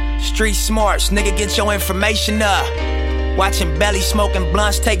 Street smarts, nigga, get your information up. Watching belly smoking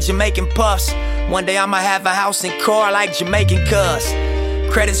blunts take Jamaican puffs. One day I'ma have a house and car like Jamaican cuz.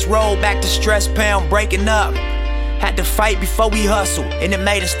 Credits roll back to stress pound breaking up. Had to fight before we hustle, and it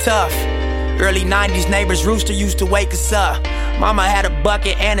made us tough. Early 90s neighbors rooster used to wake us up. Mama had a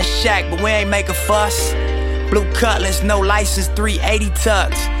bucket and a shack, but we ain't make a fuss. Blue Cutlass, no license, 380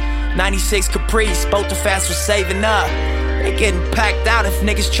 tucks. 96 Caprice, both the fast was saving up. They getting packed out if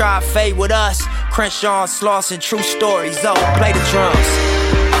niggas try to fade with us. Crenshaw, Slauson, true stories, oh, play the drums.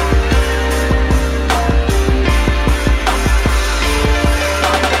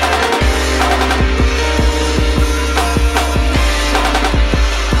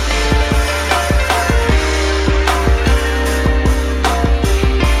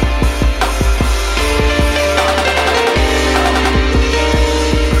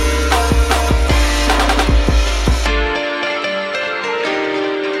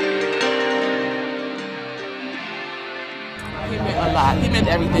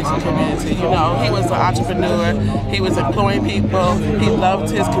 everything to the community. You know, he was an entrepreneur. He was employing people. He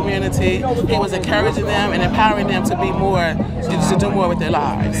loved his community. He was encouraging them and empowering them to be more, to do more with their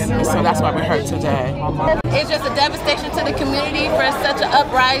lives. And so that's why we're hurt today. It's just a devastation to the community for such an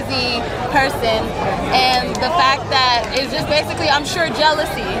uprising person, and the fact that it's just basically, I'm sure,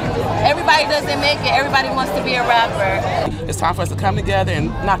 jealousy. Everybody doesn't make it. Everybody wants to be a rapper. It's time for us to come together and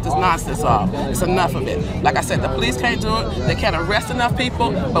knock this nonsense off. It's enough of it. Like I said, the police can't do it. They can't arrest enough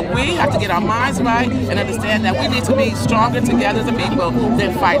people, but we have to get our minds right and understand that we need to be stronger together as a people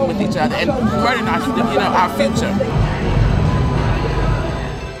than fighting with each other and murdering our future.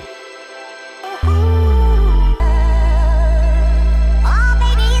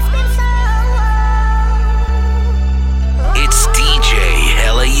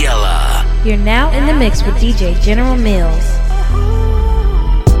 You're now in the mix with DJ General Mills.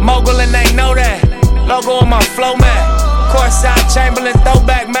 Mogul and they know that. Logo on my flow mat. Courtside Chamberlain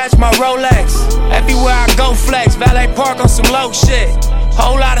throwback match my Rolex. Everywhere I go flex. Valet park on some low shit.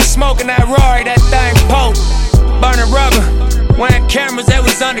 Whole lot of smoke in that Rory, that thing poke. Burning rubber. Wearing cameras, they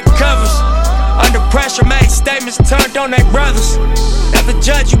was undercovers. Under pressure, made statements turned on their brothers. Never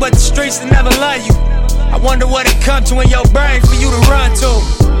judge you, but the streets will never love you. I wonder what it come to in your brain for you to run to.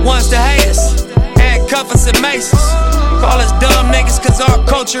 One's the haters, handcuff us and maces. Call us dumb niggas cause our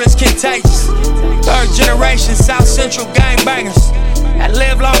culture is contagious. Third generation South Central gangbangers that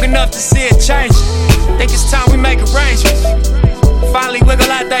live long enough to see it change. Think it's time we make arrangements. Finally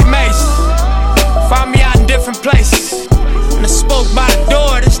wiggle out they mazes. Find me out in different places. When the spook by the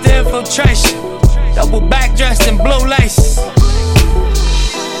door, this the infiltration. Double back dressed in blue laces.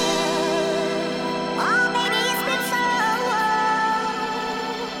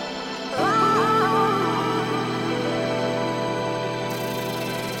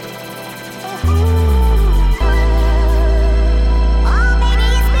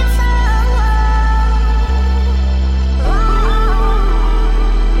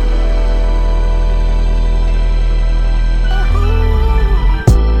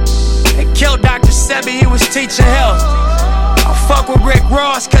 He was teaching health. I fuck with Rick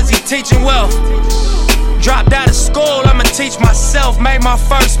Ross cause he teaching wealth. Dropped out of school, I'ma teach myself. Made my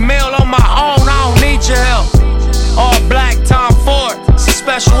first meal on my own, I don't need your help. All black, Tom Ford, it's a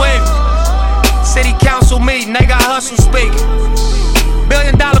special evening. City council meeting, they got Hussle speaking. $1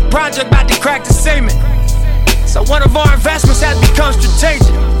 billion project about to crack the cement. So one of our investments has become strategic.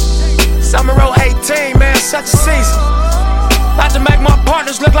 Summer 18, man, such a season. About to make my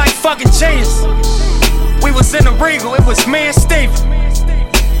partners look like fucking genius. We was in the Regal, it was me and Steven.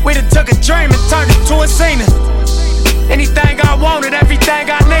 We done took a dream and turned it to a scene. Anything I wanted, everything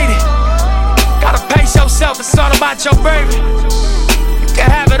I needed. Gotta pace yourself, it's all about your baby. You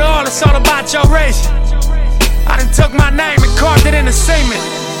can have it all, it's all about your race. I done took my name and carved it in the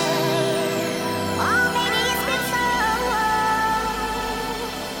cement.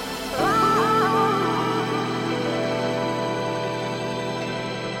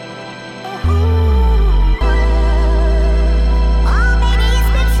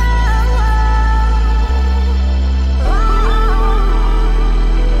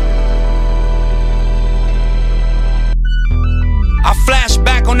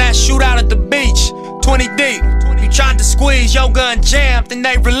 On that shootout at the beach, 20 deep. You tried to squeeze, your gun jammed, then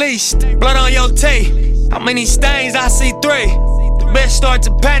they released. Blood on your teeth, how many stains? I see 3. The bitch started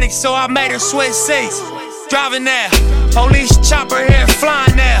to panic, so I made her switch seats. Driving there, police chopper here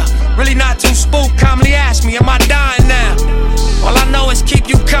flying there. Really not too spooked, calmly ask me, am I dying now? All I know is keep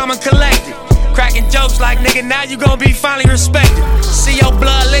you calm and collected. Cracking jokes like, nigga, now you gon' be finally respected. See your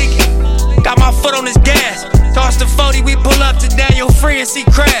blood leaking, got my foot on this gas. Toss the 40, we pull up to Daniel Free and see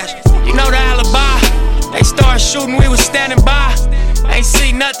crash. You know the alibi. They started shooting, we was standing by. Ain't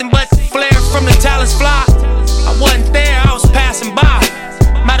see nothing but the flare from the talents fly. I wasn't there, I was passing by.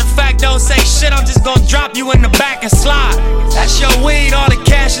 Matter of fact, don't say shit, I'm just gonna drop you in the back and slide. That's your weed, all the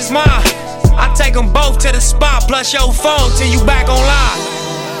cash is mine. I take them both to the spot, plus your phone till you back online.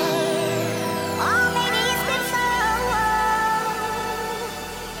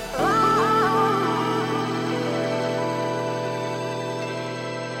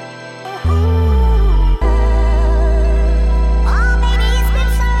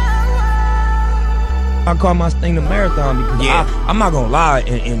 I call my thing the marathon because I'm not gonna lie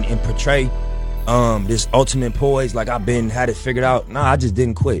and portray this ultimate poise like I've had it figured out. Nah, I just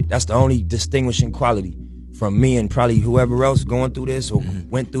didn't quit. That's the only distinguishing quality from me and probably whoever else going through this or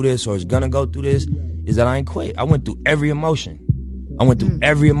went through this or is gonna go through this, is that I ain't quit. I went through every emotion. I went through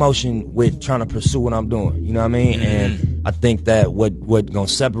every emotion with trying to pursue what I'm doing. You know what I mean? And I think that what gonna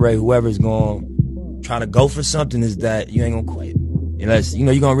separate whoever's gonna try to go for something is that you ain't gonna quit. Unless, you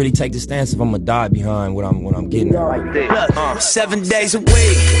know, you're gonna really take the stance if I'm gonna die behind what I'm getting at. Look, 7 days a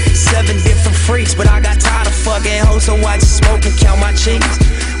week, 7 different freaks, but I got tired of fucking hoes, so I just smoke and count my cheeks.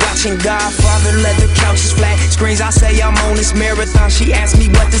 Watching Godfather, leather couches, flat screens. I say I'm on this marathon. She asked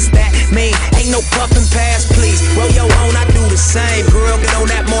me what does that mean? Ain't no puffin' pass, please. Roll your own, I do the same. Girl, get on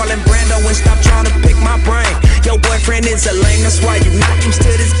that Marlon Brando and stop trying to pick my brain. Your boyfriend is a lame, that's why you not used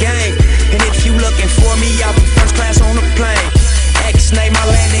to this game. And if you looking for me, I'll be first class on the plane. X-name my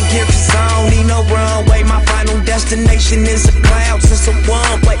landing gear, cause I don't need no runway. My final destination is a cloud since a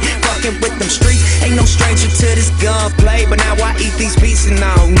one-way. Fucking with them streets, ain't no stranger to this gunplay. But now I eat these beats and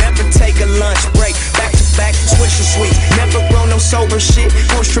I don't never take a lunch break. Back to back, switching sweets, never grow no sober shit.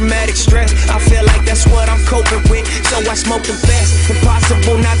 Post-traumatic stress, I feel like that's what I'm coping with. So I smoke the best,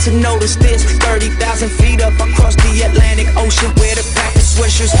 impossible not to notice this. 30,000 feet up, across the Atlantic Ocean with a pack of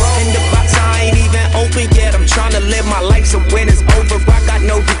swishers. In the box, I ain't even open yet. I'm trying to live my life so when it's over, I got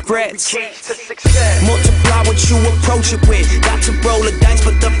no regrets. Multiply what you approach it with. Got to roll the dice,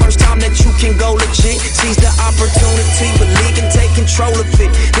 but the first time that you can go legit, seize the opportunity, believe and take control of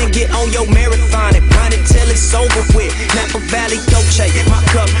it. Then get on your marathon and run it till it's over with. Napa Valley Dolce, my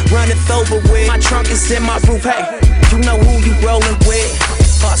cup runneth over with. My trunk is in my roof, hey, you know who you rolling with.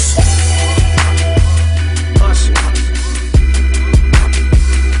 Hustle. Hustle.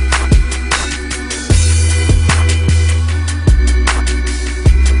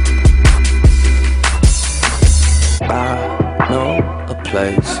 I know a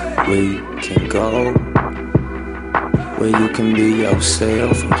place we can go where you can be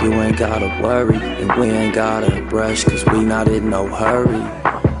yourself and you ain't gotta worry, and we ain't gotta rush cause we not in no hurry.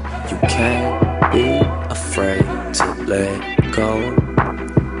 You can't be afraid to let go.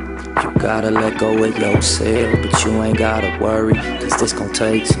 You gotta let go of yourself, but you ain't gotta worry cause this gon'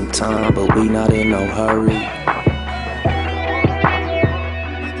 take some time, but we not in no hurry.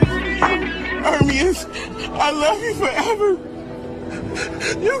 Hermes, I love you forever.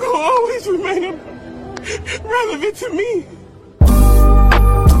 You're gonna always remain relevant to me.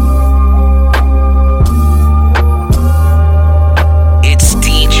 It's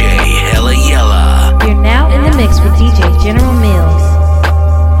DJ Hella Yella. You're now in the mix with DJ General Mills.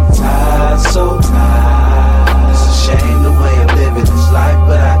 Tired, so tired. It's a shame the way I'm living this life,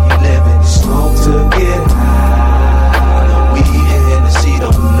 but I keep living. Smoke to get high. No weed and Hennessy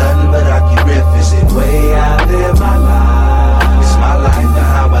don't do nothing, but I keep riffing. It's the way I live my life. It's my life and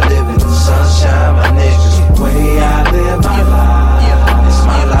how I live in the sunshine, my niggas. The way I live my life. It's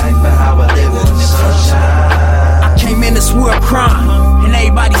my life and how I live in the sunshine. I came in this world crying, and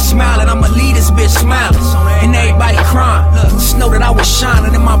everybody smiling. I'ma leave this bitch smiling, and everybody crying. Just know that I was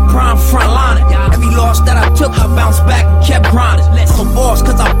shining in my prime front line. Every loss that I took, I bounced back and kept grinding. I'm a boss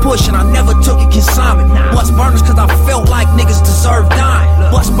cause I push and I never took a consignment. Bust burners cause I felt like niggas deserve dying.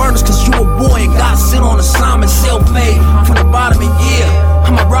 Bust burners cause you a boy and got sent on assignment. Self-made from the bottom, and yeah,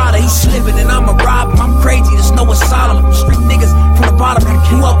 I'm a rider, he's slipping and I'm a robber. I'm crazy, there's no asylum. Street niggas from the bottom that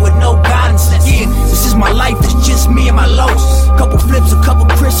grew up with no guidance. Yeah, this is my life, it's just me and my lows. Couple flips, a couple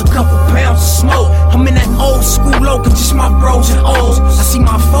crisps, a couple pounds of smoke. I'm in that old school local, just my bros and O's. I see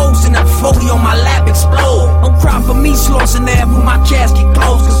my foes in that 40 on my lap explode. Don't cry for me, slows in there with my casket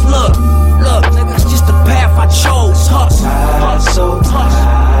closed. Cause look, that's just the path I chose. Hustle, so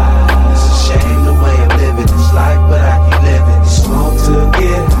tired. It's a shame the way I'm living this life, but I keep living. Smoke to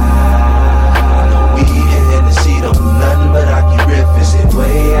get high. No weed and Hennessy don't do nothing, but I keep riffing. It's the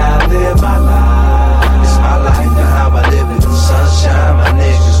way I live my life. It's my life and how I live in the sunshine, my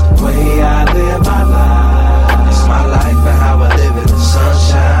niggas. The way I live my life. It's my life and how I live in the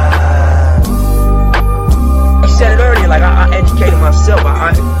sunshine. You said it earlier, like I educated myself.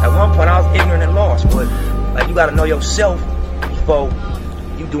 At one point I was ignorant and lost, but like you gotta know yourself before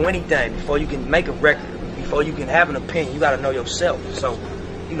you do anything, before you can make a record, before you can have an opinion. You gotta know yourself. So,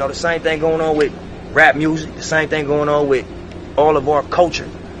 you know, the same thing going on with rap music, the same thing going on with all of our culture.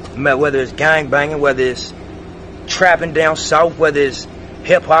 Whether it's gang banging, whether it's trapping down south, whether it's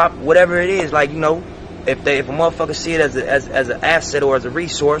hip hop, whatever it is, like, you know, if a motherfucker see it as an asset or as a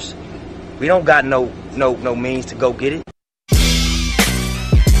resource, we don't got no means to go get it.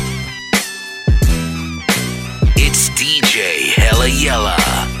 It's DJ Hella Yella.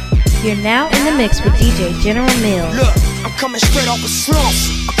 You're now in the mix with DJ General Mills. Look, I'm coming straight off of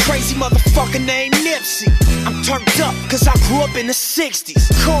slumps. A crazy motherfucker named Nipsey. I'm turned up cause I grew up in the 60s.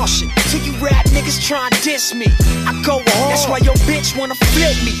 Caution to you rap niggas try and diss me. I go hard, that's why your bitch wanna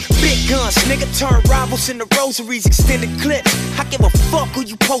flip me. Big guns, nigga turn rivals into rosaries, extended clips. I give a fuck who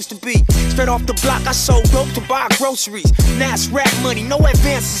you supposed to be. Straight off the block I sold dope to buy groceries. Now it's rap money, no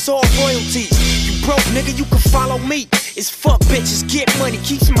advances, all royalties. You broke, nigga, you can follow me. It's fuck bitches, get money,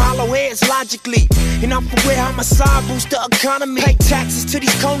 keep some hollow heads logically. And I'm aware homicide boost the economy. Pay taxes to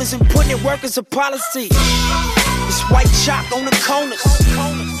these corners and putting in work as a policy. It's white chalk on the corners.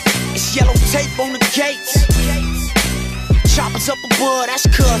 It's yellow tape on the gates. Choppers up above, that's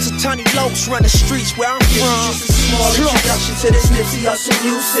cuz a tiny lokes run the streets where I'm from. This is just a small introduction to this Nipsey Hussle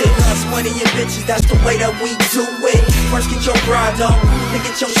music. Us money and bitches, that's the way that we do it. First get your bride on, then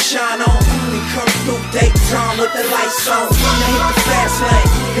get your shine on. Then come through daytime with the lights on. Now hit the fast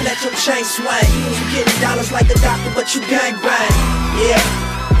lane, and let your chain swing. You getting dollars like a doctor, but you gang bang. Yeah,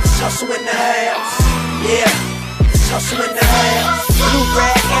 it's hustle in the house. Yeah, it's hustle in the house. Blue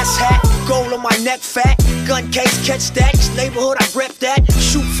rag, ass hat, gold on my neck fat. Gun case, catch that. Neighborhood, I rep that.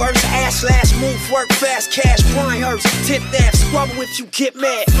 Shoot first, ass last, move, work fast. Cash, Brian Hurst, tip that. Squabble if you get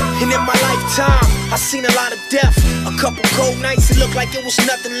mad. And in my lifetime, I seen a lot of death. A couple cold nights, it looked like it was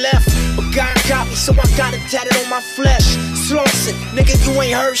nothing left. But God got me, so I got it tatted on my flesh. Slauson, nigga, you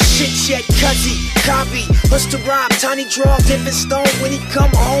ain't heard shit yet. Cuzzy, copy, us to rob. Tiny draw, dipping stone when he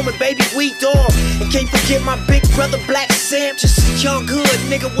come home. And baby, we dog. And can't forget my big brother, Black Sam. Just a young hood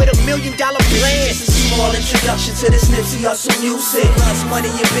nigga with $1 million plan. This is a small introduction to this Nipsey Hussle music. Us money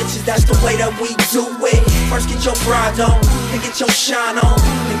and bitches, that's the way that we do it. First get your bride on, then get your shine on.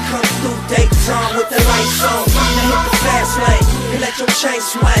 Then come through daytime with the lights on. Now hit the fast lane, and let your chain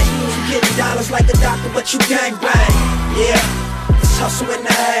swing. You getting dollars like a doctor, but you gang bang. Yeah, it's hustle in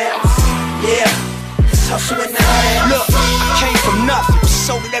the house. Yeah, it's hustle in the house. Look, I came from nothing, was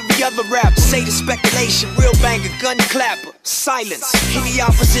sold at every other rapper. Say the speculation, real banger, gun clapper. Silence, any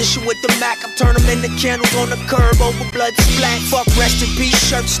opposition with the Mac, I turn them into candles on the curb over blood splat. Fuck rest in peace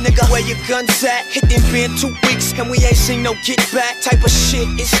shirts, nigga, where your guns at? Hit them been 2 weeks, and we ain't seen no get back. Type of shit,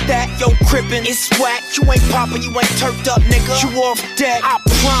 it's that, yo crippin', it's whack. You ain't poppin', you ain't turfed up, nigga. You off deck, I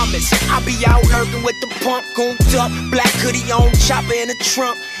promise. I be out lurking with the pump, gooned up. Black hoodie on, chopper in the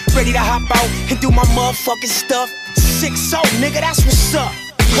trunk. Ready to hop out and do my motherfucking stuff. 6-0, nigga, that's what's up.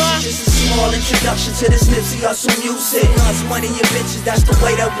 Huh? This is a small introduction to this Nipsey Hussle music. Us money and bitches, that's the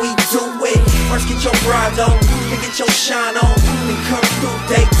way that we do it. First get your bride on, then get your shine on. Then come through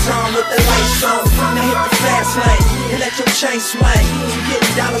daytime with the lights on. Now hit the fast lane, and let your chain swing. You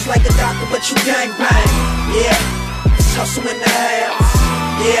getting dollars like a doctor, but you gang bang. Yeah, it's hustle in the house.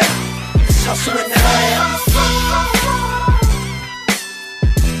 Yeah, it's hustle in the house.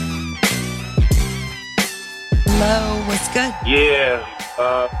 Hello, what's good? Yeah,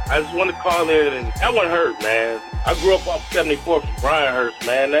 I just want to call in, and that one hurt, man. I grew up off 74th from Bryanhurst,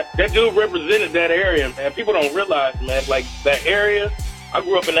 man. That dude represented that area, man. People don't realize, man, like that area. I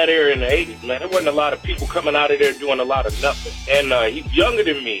grew up in that area in the 80s, man. There wasn't a lot of people coming out of there doing a lot of nothing. And he's younger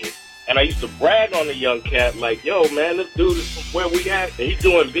than me. And I used to brag on the young cat, like, yo, man, this dude is from where we at, and he's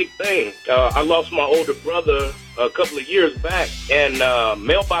doing big things. I lost my older brother a couple of years back, and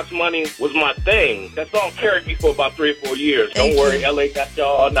mailbox money was my thing. That song carried me for about 3 or 4 years. Don't worry, LA got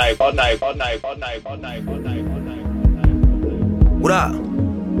y'all all night, all night, all night, all night, all night, all night, all night, all night. What up?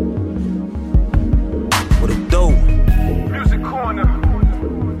 What it do? Music Corner.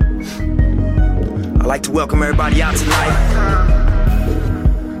 I'd like to welcome everybody out tonight.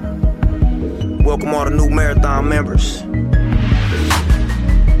 Welcome all the new Marathon members to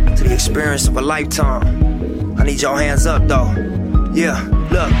the experience of a lifetime. I need y'all hands up though. Yeah,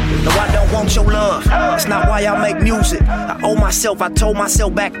 look, no, I don't want your love. That's not why I make music. I owe myself, I told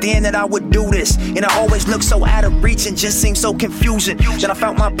myself back then that I would do this. And I always looked so out of reach and just seemed so confusing. That I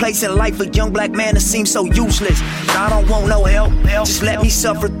found my place in life, a young black man that seems so useless. But I don't want no help, just let me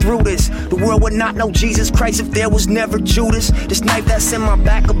suffer through this. The world would not know Jesus Christ if there was never Judas. This knife that's in my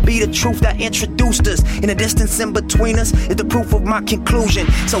back will be the truth that introduced us. And the distance in between us is the proof of my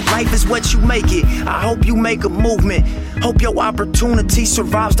conclusion. So life is what you make it. I hope you make a movement. Hope your opportunity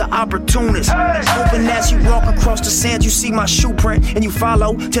survives the opportunist. Hoping as you walk across the sand, you see my shoe print and you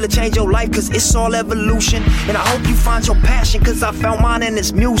follow till it change your life, cause it's all evolution. And I hope you find your passion, cause I found mine in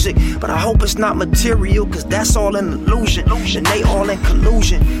this music. But I hope it's not material, cause that's all an illusion. And they all in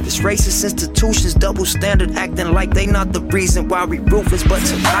collusion. This racist institutions, double standard, acting like they not the reason why we ruthless. But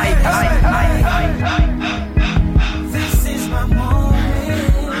tonight, this is my moment.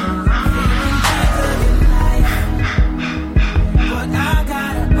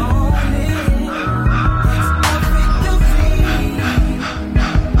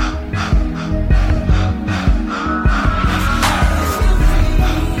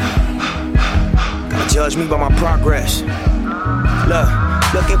 Judge me by my progress.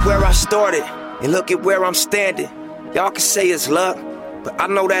 Look at where I started and look at where I'm standing. Y'all can say it's luck, but I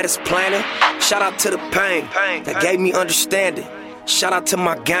know that it's planning. Shout out to the pain that gave me understanding. Shout out to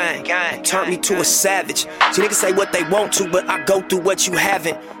my gang, turned me to a savage. See, niggas say what they want to, but I go through what you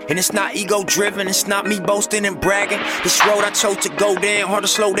haven't. And it's not ego driven, it's not me boasting and bragging. This road I chose to go down, hard to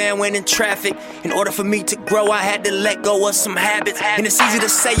slow down when in traffic. In order for me to grow, I had to let go of some habits. And it's easy to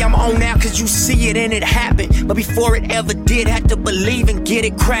say I'm on now, cause you see it and it happened. But before it ever did, had to believe and get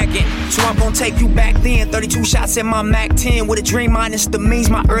it cracking. So I'm gonna take you back then, 32 shots in my Mac 10. With a dream minus the means,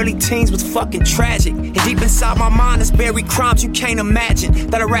 my early teens was fucking tragic. And deep inside my mind is buried crimes you can't imagine.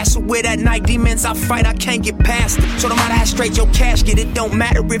 That I wrestle with at night, demons I fight, I can't get past it. So no matter how straight your casket, it don't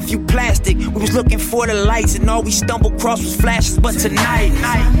matter if you plastic. We was looking for the lights and all we stumbled across was flashes. But tonight,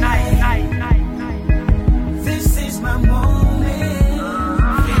 this is my moment.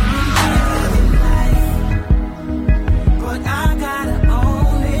 But I gotta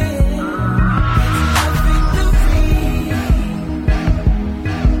own it.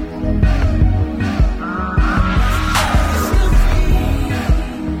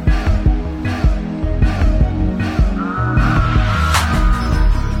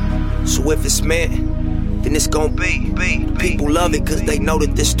 so if it's meant, then it's gon' be. People love it cause they know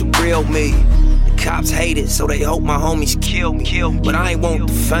that this the real me. The cops hate it, so they hope my homies kill me. But I ain't want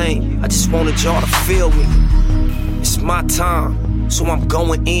the fame, I just wanted y'all to feel me. It's my time, so I'm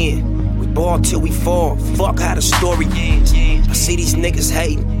going in. We ball till we fall, fuck how the story ends. I see these niggas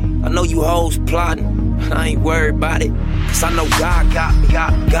hating, I know you hoes plotting, I ain't worried about it, cause I know God got me.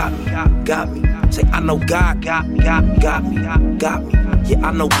 Say, I know God got me. Yeah,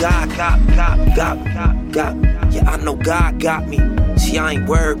 I know God got me. Yeah, I know God got me. See, I ain't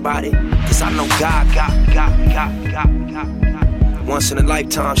worried about it, cause I know God got me. Once in a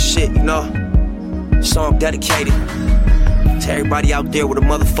lifetime shit, you know. Song dedicated to everybody out there with a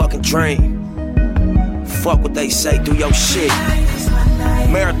motherfucking dream. Fuck what they say, do your shit.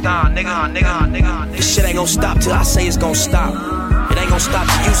 Marathon, nigga. This shit ain't gon' stop till I say it's gon' stop. It ain't gon' stop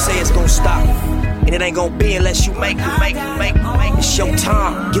till you say it's gon' stop. And it ain't gon' be unless you make it. It's your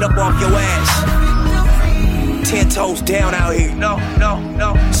time, get up off your ass. 10 toes down out here. No.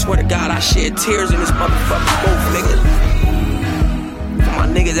 Swear to God, I shed tears in this motherfucking booth, nigga. For my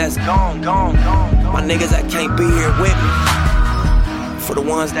niggas that's gone. My niggas that can't be here with me. For the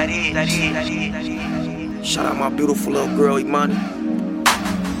ones that is. Shout out my beautiful little girl, Imani.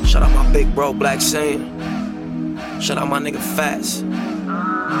 Shout out my big bro, Black Sam. Shout out my nigga, Fats.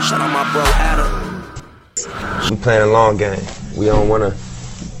 Shout out my bro, Adam. We playing a long game. We don't want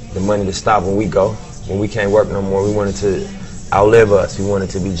the money to stop when we go. When we can't work no more, we want it to outlive us. We want it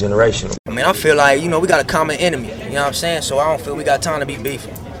to be generational. I mean, I feel like, we got a common enemy, you know what I'm saying? So I don't feel we got time to be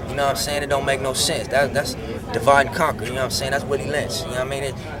beefing. You know what I'm saying? It don't make no sense. That's divide and conquer, you know what I'm saying? That's Willie Lynch, you know what I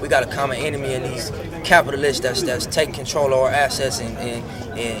mean? We got a common enemy in these capitalists that's taking control of our assets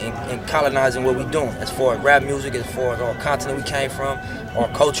and colonizing what we doing. As far as rap music, as far as our continent we came from, our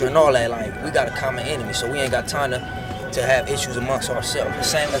culture and all that, like, we got a common enemy, so we ain't got time to have issues amongst ourselves. The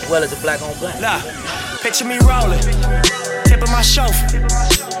same as well as the black on black. Nah, picture me rolling, tip of my chauffeur.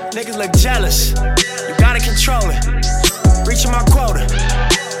 Niggas look jealous, you gotta control it. Reaching my quota,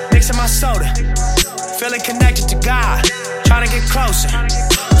 mixing my soda. Feeling connected to God, trying to get closer.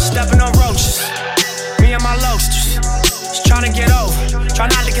 Stepping on roaches, me and my loasters. Just trying to get over, try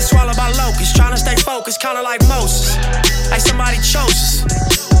not to get swallowed by locusts. Trying to stay focused, kinda like Moses. Like somebody chose us,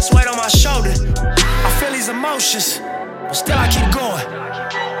 it's weight on my shoulder. I feel these emotions, but still I keep going.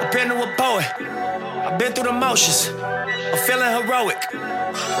 I've been to a poet, I've been through the motions. I'm feeling heroic,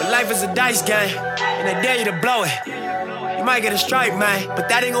 but life is a dice game, and they dare you to blow it. You might get a strike, man, but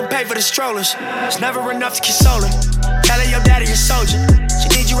that ain't gon' pay for the strollers. It's never enough to console her. Tell her your daddy a soldier, she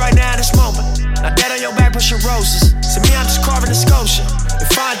needs you right now in this moment. Now dead on your back pushing roses. To me, I'm just carving a sculpture and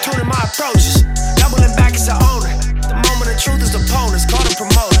fine-tuning my approaches. Doubling back as an owner. The moment of truth is opponents, call them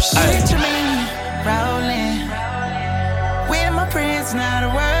promoters. Picture me rolling with my friends, not a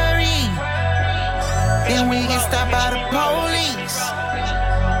worry. Then we get stopped by the police.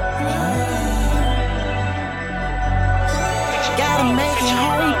 Gotta make it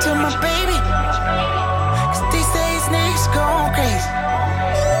home to my baby, cause these days niggas going crazy.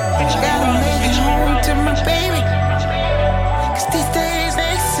 Gotta make it home to my baby, cause these days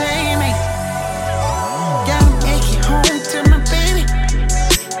niggas say me. Gotta make it home to my baby.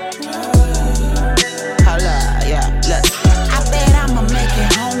 Holla, yeah, look. I bet I'ma make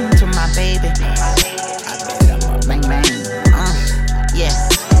it home to my baby. I bet I'ma bang bang, yeah.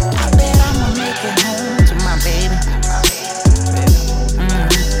 I bet I'ma make it home to my baby.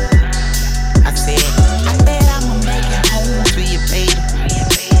 I bet I'ma make it home to your baby.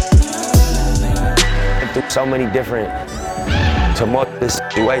 Through so many different tumultuous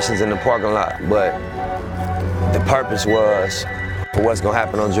situations in the parking lot, but the purpose was for what's gonna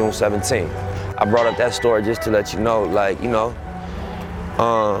happen on June 17th. I brought up that story just to let you know, like, it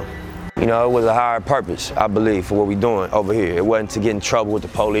was a higher purpose, I believe, for what we're doing over here. It wasn't to get in trouble with the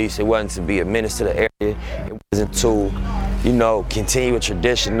police. It wasn't to be a menace to the area. It wasn't to, continue a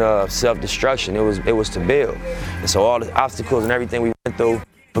tradition of self-destruction. It was to build. And so all the obstacles and everything we went through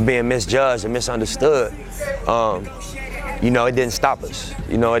for being misjudged and misunderstood, it didn't stop us.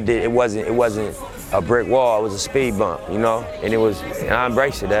 It wasn't a brick wall. It was a speed bump. And I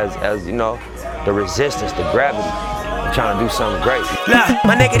embraced it as the resistance, the gravity. I'm trying to do something great. Look,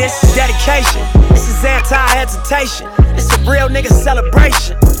 my nigga, this is dedication. This is anti-hesitation. This a real nigga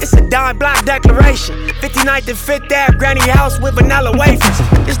celebration. It's a dime block declaration. 59th and 5th Ave, granny house with vanilla wafers.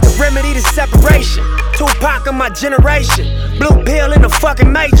 It's the remedy to separation. Tupac of my generation. Blue pill in the fucking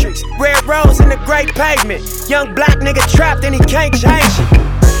matrix. Red rose in the great pavement. Young black nigga trapped and he can't change it.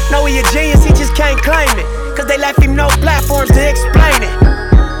 Know he a genius, he just can't claim it. Cause they left him no platforms to explain it.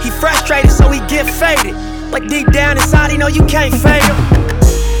 He frustrated so he get faded. But deep down inside he know you can't fade him.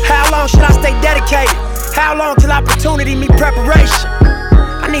 How long should I stay dedicated? How long till opportunity meet preparation?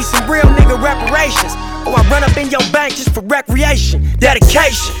 I need some real nigga reparations, or I run up in your bank just for recreation.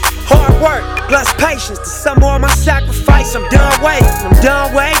 Dedication, hard work, plus patience. To some more of my sacrifice, I'm done waiting.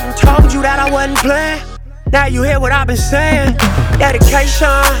 Told you that I wasn't playing. Now you hear what I've been saying.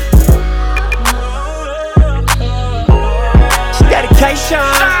 Dedication. It's dedication.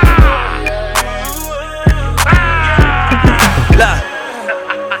 Look.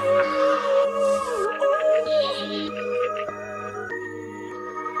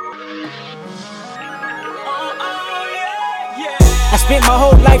 I spent my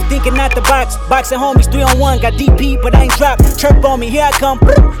whole life thinking out the box. Boxing homies 3-on-1, got DP, but I ain't dropped. Chirp on me, here I come.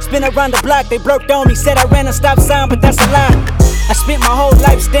 Spin around the block, they blurked on me. Said I ran a stop sign, but that's a lie. I spent my whole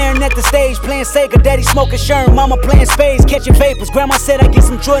life staring at the stage, playing Sega, daddy smoking Sherm, mama playing spades, catching vapors. Grandma said I get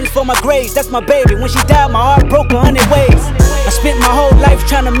some Jordans for my grades. That's my baby. When she died, my heart broke 100 ways. I spent my whole life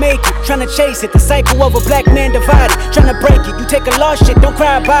trying to make it, trying to chase it. The cycle of a black man divided, trying to break it. You take a lost shit, don't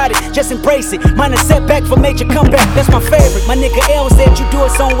cry about it, just embrace it. Mine a setback for major comeback, that's my favorite. My nigga L said you do a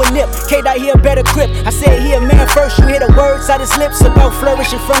song with Nip. K-Dot here better grip. I said he a man first, you hear the words out his lips about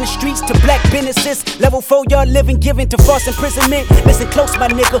flourishing from the streets to black businesses. Level 4 y'all living, giving to false imprisonment. Listen close, my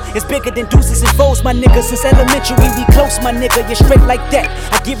nigga, it's bigger than deuces and foes, my nigga. Since elementary we close, my nigga, you're straight like that.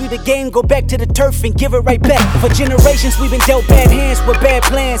 I give you the game, go back to the turf and give it right back. For generations we've been dealt bad hands with bad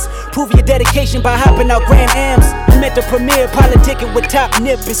plans. Prove your dedication by hopping out Grand Ams. I'm at the premiere, politicking with Top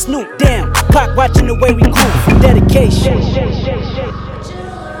Nip and Snoop. Damn, Pac watching the way we grew from dedication.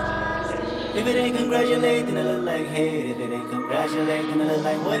 If it ain't congratulate, then it look like hate. If it ain't congratulate, then it look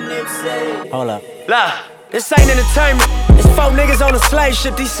like what Nipsey. Hold up. Blah. This ain't entertainment, it's 4 niggas on a slave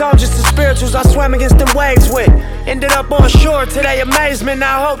ship. These songs just the spirituals I swam against them waves with. Ended up on shore to their amazement.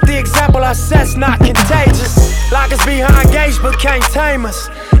 Now I hope the example I set's not contagious. Lock us behind gates but can't tame us.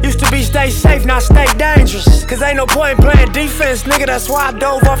 Used to be stay safe, now stay dangerous. Cause ain't no point in playing defense, nigga. That's why I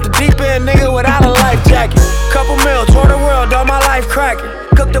dove off the deep end, nigga, without a life jacket. Couple mil, tour the world, all my life cracking.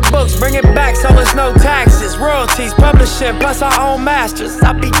 Cook the books, bring it back so it's no taxes. Royalties, publishing, plus our own masters.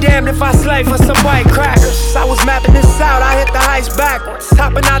 I'd be damned if I slave for some white crackers. I was mapping this out, I hit the heights backwards.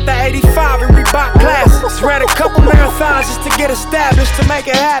 Hopping out the 85 and Reebok classics. Ran a couple marathons just to get established. To make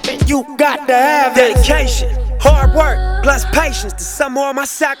it happen, you got to have dedication, hard work, plus patience. To some more of my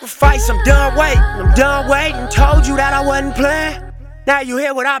sacrifice, I'm done waiting. Told you that I wasn't playing. Now you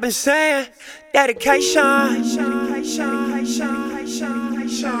hear what I've been saying. Dedication.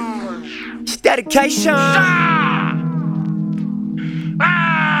 It's dedication.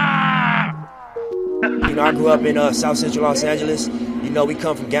 I grew up in South Central Los Angeles. We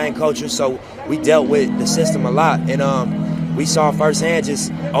come from gang culture, so we dealt with the system a lot. And we saw firsthand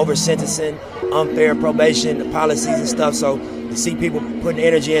just over-sentencing, unfair probation, the policies and stuff. So to see people putting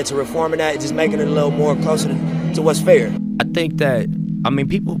energy into reforming that, just making it a little more closer to what's fair. I think that,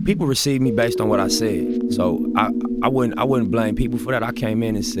 people receive me based on what I said. So I wouldn't blame people for that. I came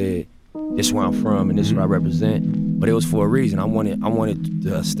in and said, this is where I'm from and this is what I represent. But it was for a reason. I wanted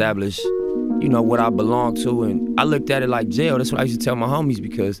to establish, what I belong to. And I looked at it like jail. That's what I used to tell my homies,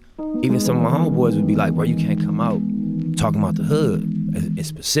 because even some of my homeboys would be like, bro, you can't come out talking about the hood and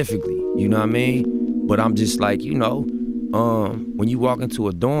specifically, you know what I mean? But I'm just like, when you walk into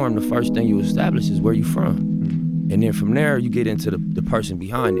a dorm, the first thing you establish is where you from. And then from there, you get into the person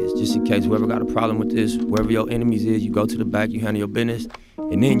behind this. Just in case whoever got a problem with this, wherever your enemies is, you go to the back, you handle your business.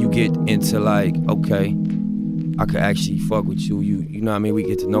 And then you get into like, okay, I could actually fuck with you. You know what I mean? We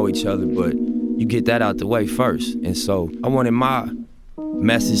get to know each other, but you get that out the way first. And so I wanted my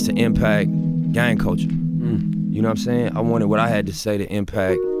message to impact gang culture. You know what I'm saying? I wanted what I had to say to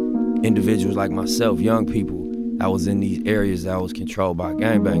impact individuals like myself, young people that was in these areas that was controlled by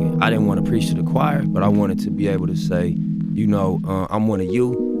gangbanging. I didn't want to preach to the choir, but I wanted to be able to say, you know, I'm one of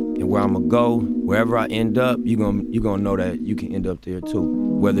you, and where I'm gonna go, wherever I end up, you gonna know that you can end up there too.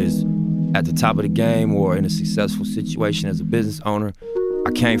 Whether it's at the top of the game or in a successful situation as a business owner,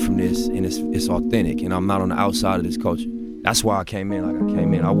 I came from this, and it's authentic, and I'm not on the outside of this culture. That's why I came in like I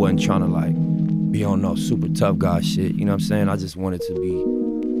came in. I wasn't trying to like be on no super tough guy shit, you know what I'm saying? I just wanted to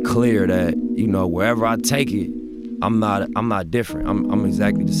be clear that, you know, wherever I take it, I'm not different. I'm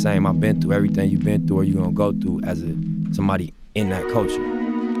exactly the same. I've been through everything you've been through or you're gonna go through as somebody in that culture.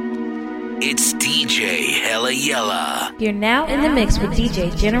 It's DJ Hella Yella. You're now in the mix with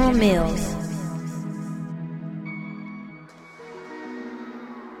DJ General Mills.